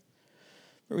kingdom?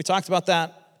 Remember we talked about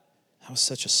that? That was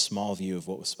such a small view of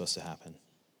what was supposed to happen.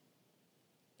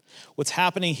 What's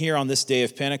happening here on this day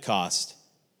of Pentecost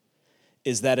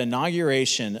is that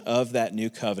inauguration of that new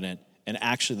covenant and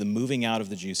actually the moving out of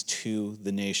the Jews to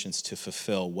the nations to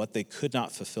fulfill what they could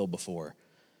not fulfill before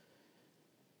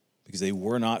because they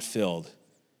were not filled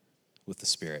with the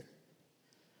Spirit.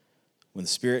 When the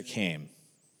Spirit came,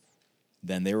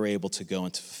 then they were able to go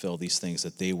and to fulfill these things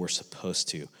that they were supposed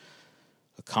to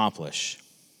accomplish.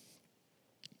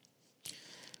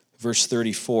 Verse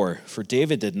 34, for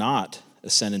David did not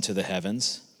ascend into the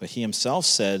heavens, but he himself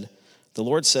said, the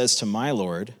Lord says to my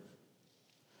Lord,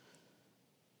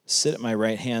 sit at my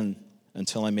right hand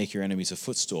until I make your enemies a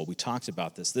footstool. We talked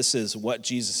about this. This is what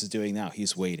Jesus is doing now.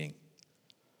 He's waiting.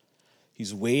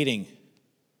 He's waiting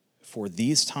for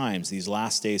these times, these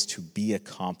last days to be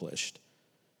accomplished.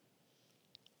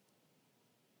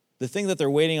 The thing that they're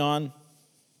waiting on,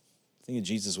 the thing that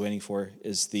Jesus is waiting for,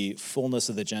 is the fullness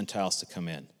of the Gentiles to come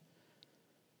in.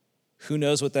 Who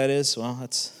knows what that is? Well,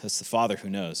 that's the Father who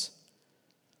knows.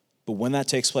 But when that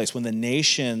takes place, when the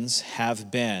nations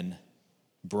have been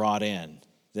brought in,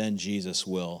 then Jesus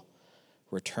will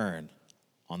return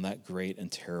on that great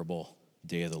and terrible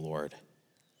day of the Lord.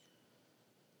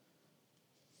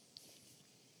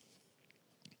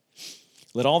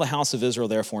 Let all the house of Israel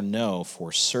therefore know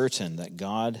for certain that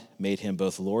God made him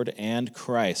both Lord and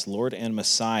Christ, Lord and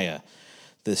Messiah,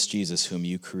 this Jesus whom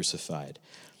you crucified.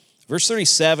 Verse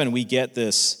 37, we get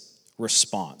this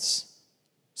response.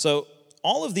 So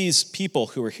all of these people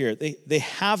who are here, they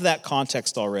have that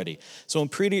context already. So when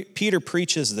Peter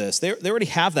preaches this, they already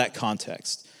have that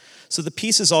context. So the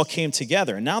pieces all came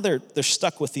together, and now they're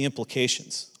stuck with the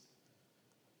implications.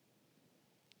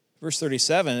 Verse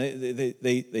 37,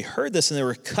 they heard this and they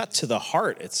were cut to the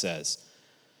heart, it says.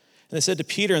 And they said to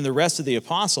Peter and the rest of the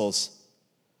apostles,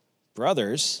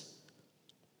 brothers,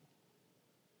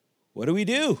 what do we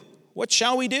do? What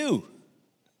shall we do?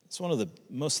 It's one of the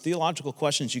most theological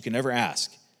questions you can ever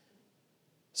ask.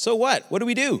 So what? What do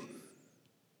we do?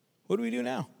 What do we do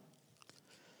now?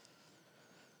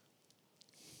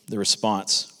 The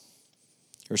response.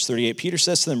 Verse 38, Peter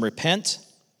says to them, repent,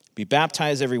 be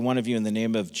baptized every one of you in the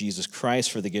name of Jesus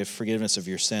Christ for the forgiveness of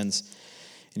your sins,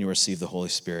 and you will receive the Holy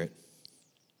Spirit.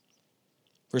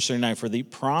 Verse 39, for the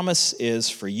promise is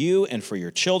for you and for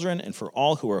your children and for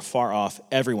all who are far off,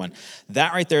 everyone.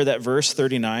 That right there, that verse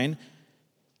 39,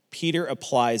 Peter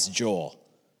applies Joel.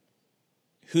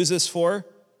 Who's this for?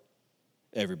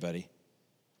 Everybody.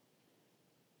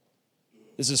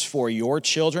 This is for your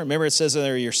children. Remember it says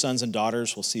there your sons and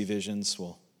daughters will see visions,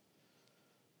 will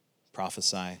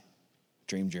prophesy,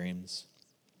 dream dreams.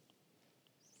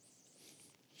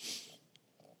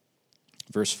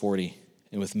 Verse 40,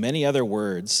 and with many other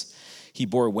words, he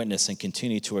bore witness and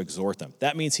continued to exhort them.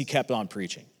 That means he kept on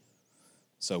preaching.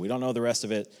 So we don't know the rest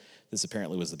of it. This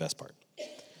apparently was the best part.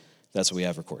 That's what we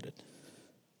have recorded.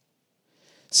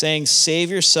 Saying, save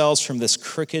yourselves from this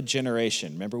crooked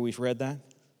generation. Remember we've read that?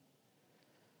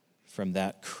 From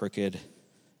that crooked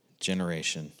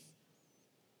generation.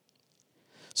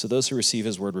 So those who receive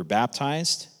his word were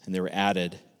baptized, and there were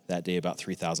added that day about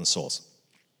 3,000 souls.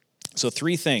 So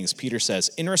three things Peter says.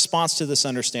 In response to this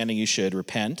understanding, you should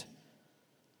repent.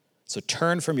 So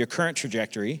turn from your current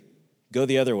trajectory, go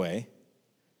the other way.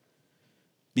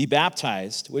 Be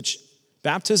baptized, which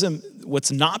baptism,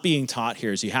 what's not being taught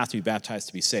here is you have to be baptized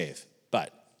to be saved.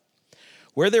 But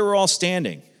where they were all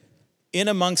standing, in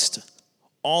amongst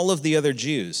all of the other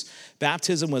Jews,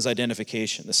 baptism was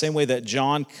identification. The same way that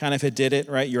John kind of did it,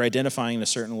 right? You're identifying in a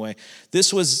certain way.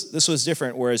 This was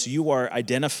different, whereas you are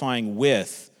identifying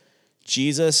with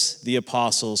Jesus, the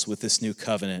apostles, with this new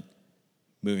covenant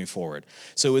moving forward.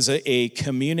 So it was a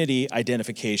community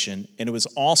identification, and it was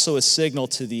also a signal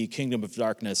to the kingdom of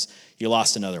darkness, you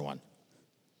lost another one.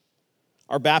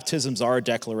 Our baptisms are a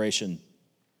declaration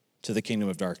to the kingdom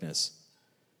of darkness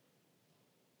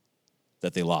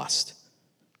that they lost.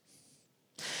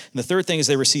 And the third thing is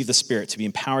they received the Spirit to be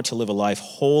empowered to live a life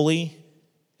holy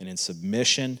and in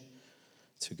submission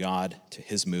to God, to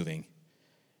his moving,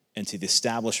 and to the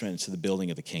establishment and to the building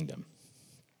of the kingdom.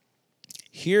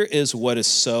 Here is what is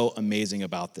so amazing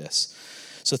about this.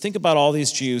 So think about all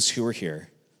these Jews who were here.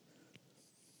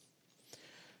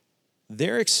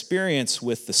 Their experience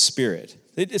with the Spirit,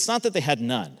 it's not that they had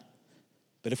none,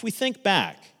 but if we think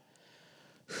back,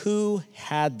 who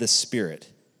had the Spirit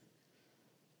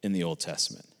in the Old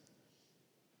Testament?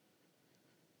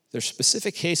 There's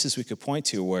specific cases we could point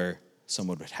to where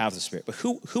someone would have the Spirit, but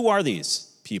who are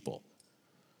these people?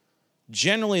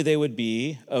 Generally, they would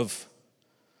be of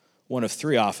one of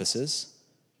three offices,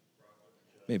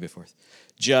 maybe a fourth.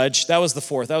 Judge, that was the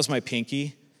fourth. That was my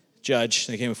pinky. Judge,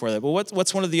 they came before that. But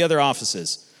what's one of the other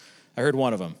offices? I heard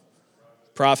one of them.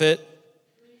 Prophet,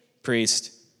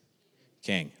 priest,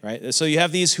 king, right? So you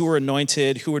have these who were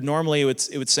anointed, who would normally,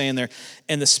 it would say in there,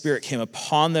 and the Spirit came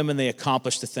upon them and they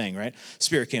accomplished the thing, right?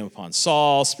 Spirit came upon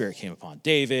Saul, Spirit came upon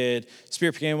David,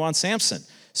 Spirit came upon Samson.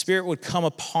 Spirit would come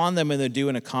upon them and they'd do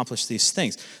and accomplish these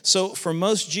things. So for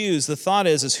most Jews, the thought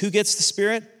is who gets the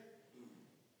Spirit?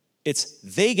 It's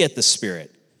they get the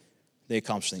Spirit. They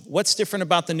accomplish things. What's different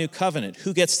about the new covenant?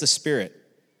 Who gets the Spirit?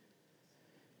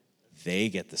 They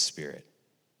get the Spirit.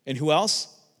 And who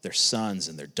else? Their sons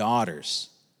and their daughters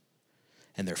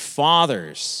and their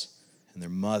fathers and their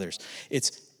mothers.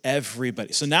 It's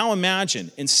everybody. So now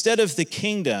imagine, instead of the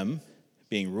kingdom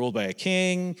being ruled by a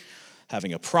king,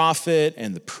 having a prophet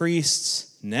and the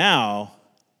priests, now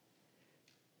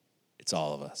it's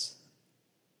all of us.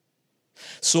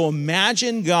 So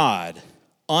imagine God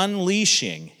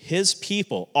unleashing his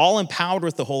people, all empowered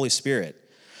with the Holy Spirit,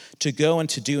 to go and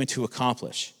to do and to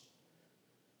accomplish.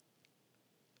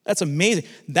 That's amazing.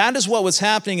 That is what was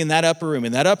happening in that upper room.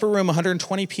 In that upper room,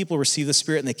 120 people received the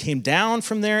Spirit, and they came down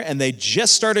from there, and they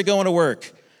just started going to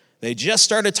work. They just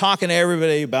started talking to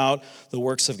everybody about the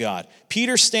works of God.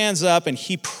 Peter stands up, and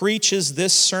he preaches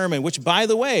this sermon, which, by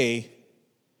the way,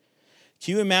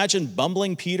 can you imagine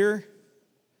bumbling Peter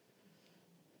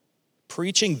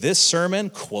preaching this sermon,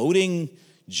 quoting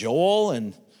Joel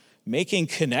and making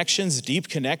connections, deep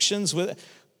connections with it?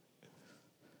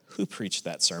 Who preached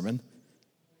that sermon?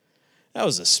 That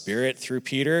was the Spirit through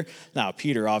Peter. Now,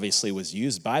 Peter obviously was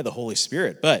used by the Holy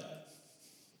Spirit, but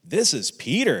this is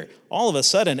Peter all of a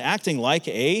sudden acting like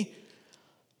a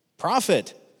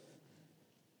prophet.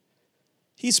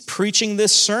 He's preaching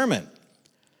this sermon.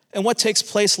 And what takes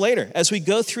place later? As we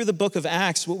go through the book of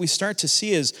Acts, what we start to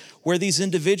see is where these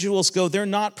individuals go, they're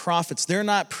not prophets, they're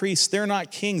not priests, they're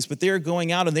not kings, but they're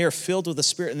going out and they are filled with the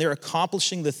Spirit and they're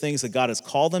accomplishing the things that God has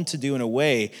called them to do in a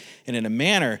way and in a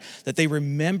manner that they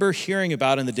remember hearing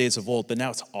about in the days of old, but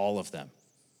now it's all of them.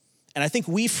 And I think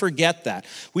we forget that.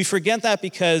 We forget that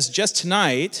because just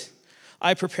tonight,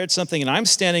 I prepared something and I'm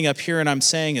standing up here and I'm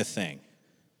saying a thing.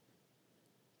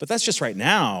 But that's just right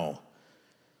now.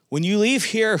 When you leave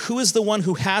here, who is the one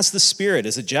who has the Spirit?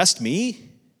 Is it just me?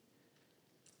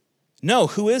 No,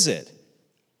 who is it?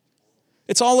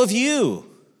 It's all of you.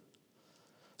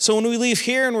 So when we leave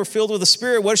here and we're filled with the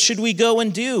Spirit, what should we go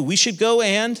and do? We should go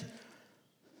and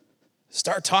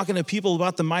start talking to people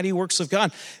about the mighty works of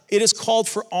God. It is called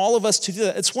for all of us to do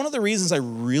that. It's one of the reasons I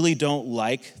really don't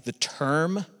like the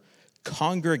term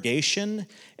congregation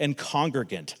and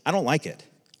congregant. I don't like it.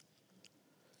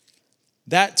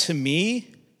 That, to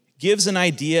me, gives an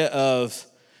idea of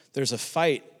there's a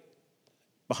fight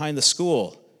behind the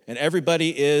school and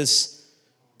everybody is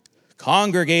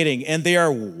congregating and they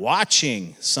are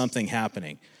watching something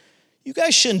happening. You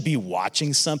guys shouldn't be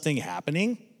watching something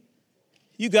happening.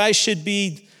 You guys should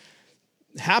be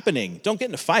happening. Don't get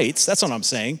into fights. That's what I'm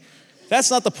saying.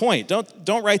 That's not the point.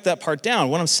 Don't write that part down.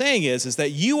 What I'm saying is that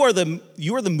you are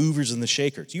the movers and the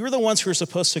shakers. You are the ones who are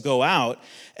supposed to go out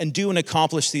and do and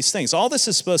accomplish these things. All this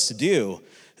is supposed to do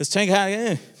is take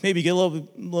maybe get a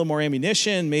little more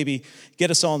ammunition, maybe get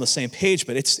us all on the same page,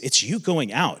 but it's you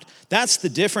going out. That's the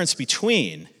difference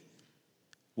between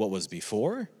what was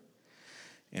before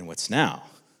and what's now.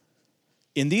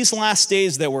 In these last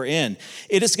days that we're in,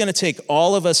 it is going to take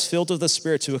all of us filled with the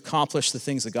Spirit to accomplish the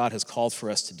things that God has called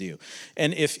for us to do.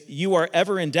 And if you are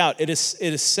ever in doubt, it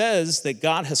says that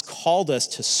God has called us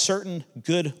to certain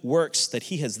good works that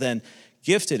he has then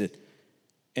gifted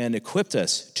and equipped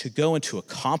us to go and to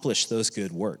accomplish those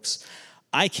good works.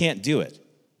 I can't do it.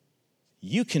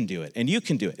 You can do it, and you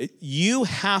can do it. You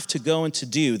have to go and to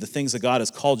do the things that God has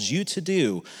called you to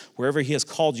do wherever he has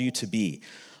called you to be.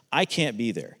 I can't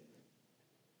be there.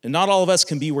 And not all of us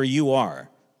can be where you are.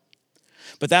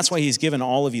 But that's why he's given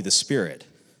all of you the Spirit.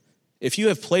 If you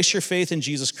have placed your faith in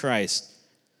Jesus Christ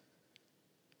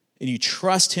and you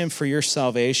trust him for your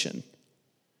salvation,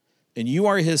 and you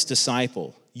are his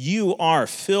disciple, you are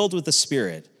filled with the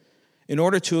Spirit in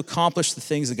order to accomplish the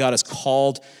things that God has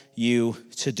called you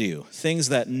to do, things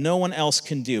that no one else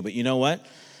can do. But you know what?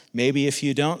 Maybe if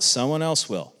you don't, someone else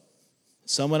will.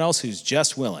 Someone else who's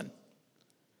just willing.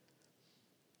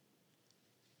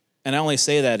 And I only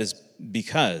say that is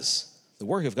because the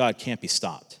work of God can't be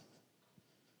stopped.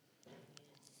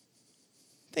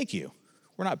 Thank you.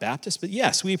 We're not Baptists, but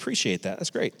yes, we appreciate that. That's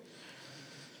great.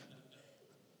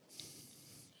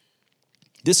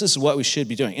 This is what we should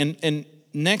be doing. And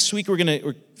next week, we're going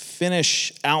to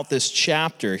finish out this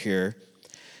chapter here.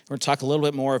 We're going to talk a little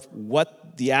bit more of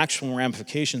what the actual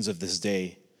ramifications of this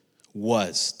day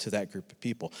was to that group of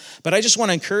people. But I just want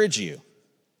to encourage you.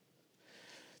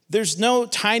 There's no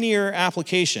tinier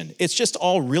application. It's just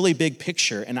all really big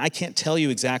picture, and I can't tell you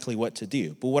exactly what to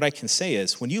do. But what I can say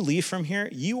is, when you leave from here,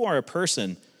 you are a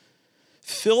person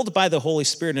filled by the Holy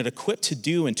Spirit and equipped to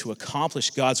do and to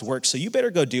accomplish God's work. So you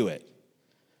better go do it.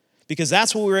 Because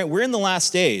that's what we're in the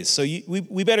last days, so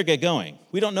we better get going.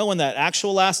 We don't know when that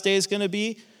actual last day is going to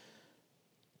be,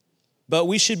 but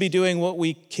we should be doing what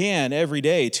we can every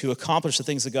day to accomplish the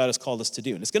things that God has called us to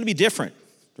do. And it's going to be different,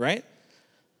 right?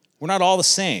 We're not all the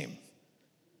same,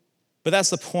 but that's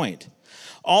the point.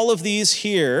 All of these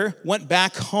here went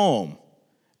back home,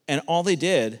 and all they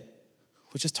did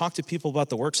was just talk to people about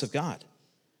the works of God.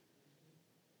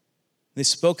 They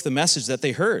spoke the message that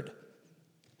they heard.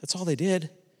 That's all they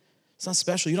did. It's not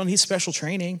special. You don't need special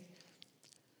training.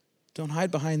 Don't hide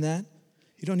behind that.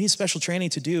 You don't need special training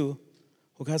to do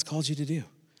what God's called you to do.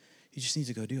 You just need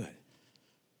to go do it.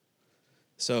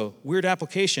 So, weird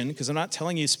application, because I'm not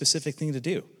telling you a specific thing to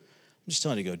do. I'm just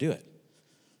telling you to go do it.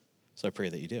 So I pray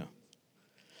that you do.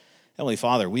 Heavenly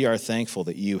Father, we are thankful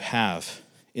that you have,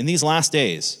 in these last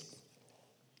days,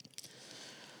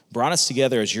 brought us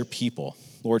together as your people,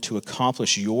 Lord, to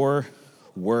accomplish your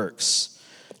works,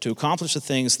 to accomplish the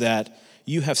things that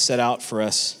you have set out for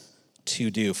us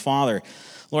to do. Father,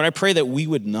 Lord, I pray that we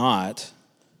would not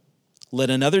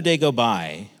let another day go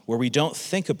by where we don't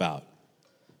think about,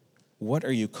 what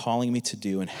are you calling me to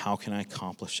do and how can I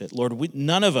accomplish it? Lord,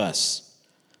 none of us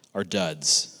are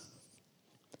duds.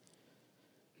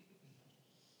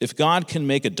 If God can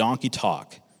make a donkey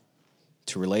talk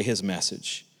to relay his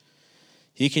message,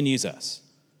 he can use us.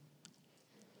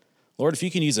 Lord, if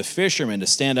you can use a fisherman to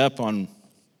stand up on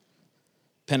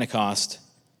Pentecost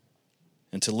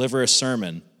and deliver a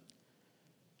sermon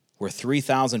where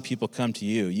 3,000 people come to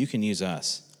you, you can use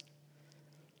us.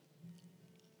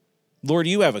 Lord,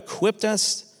 you have equipped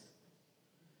us,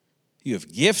 you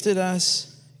have gifted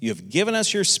us, you have given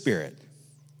us your Spirit.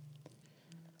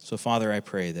 So, Father, I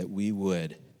pray that we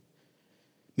would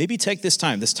maybe take this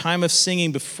time of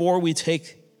singing before we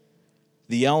take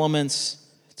the elements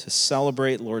to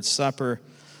celebrate Lord's Supper.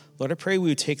 Lord, I pray we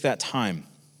would take that time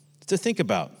to think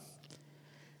about,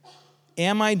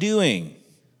 am I doing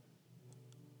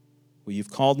what you've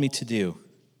called me to do?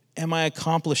 Am I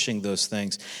accomplishing those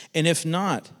things? And if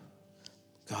not,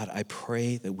 God, I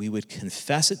pray that we would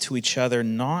confess it to each other,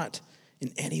 not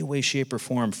in any way, shape, or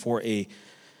form for a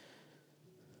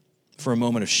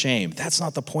moment of shame. That's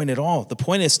not the point at all. The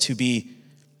point is to be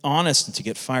honest and to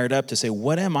get fired up, to say,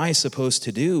 what am I supposed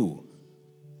to do?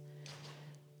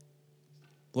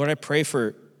 Lord, I pray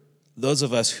for those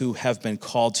of us who have been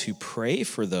called to pray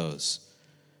for those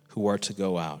who are to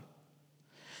go out.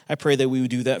 I pray that we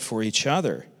would do that for each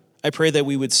other. I pray that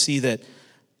we would see that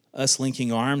us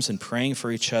linking arms and praying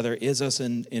for each other is us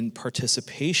in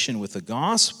participation with the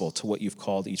gospel to what you've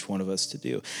called each one of us to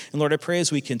do. And Lord, I pray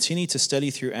as we continue to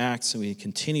study through Acts and we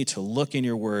continue to look in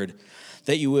your word,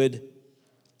 that you would,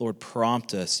 Lord,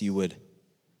 prompt us, you would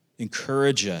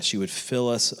encourage us, you would fill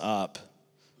us up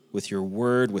with your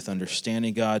word, with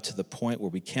understanding, God, to the point where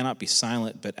we cannot be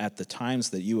silent, but at the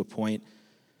times that you appoint,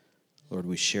 Lord,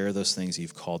 we share those things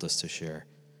you've called us to share.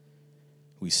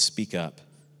 We speak up.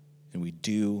 And we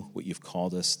do what you've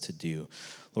called us to do.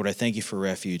 Lord, I thank you for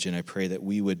Refuge, and I pray that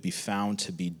we would be found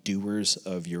to be doers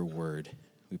of your word.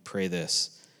 We pray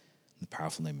this in the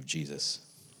powerful name of Jesus.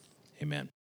 Amen.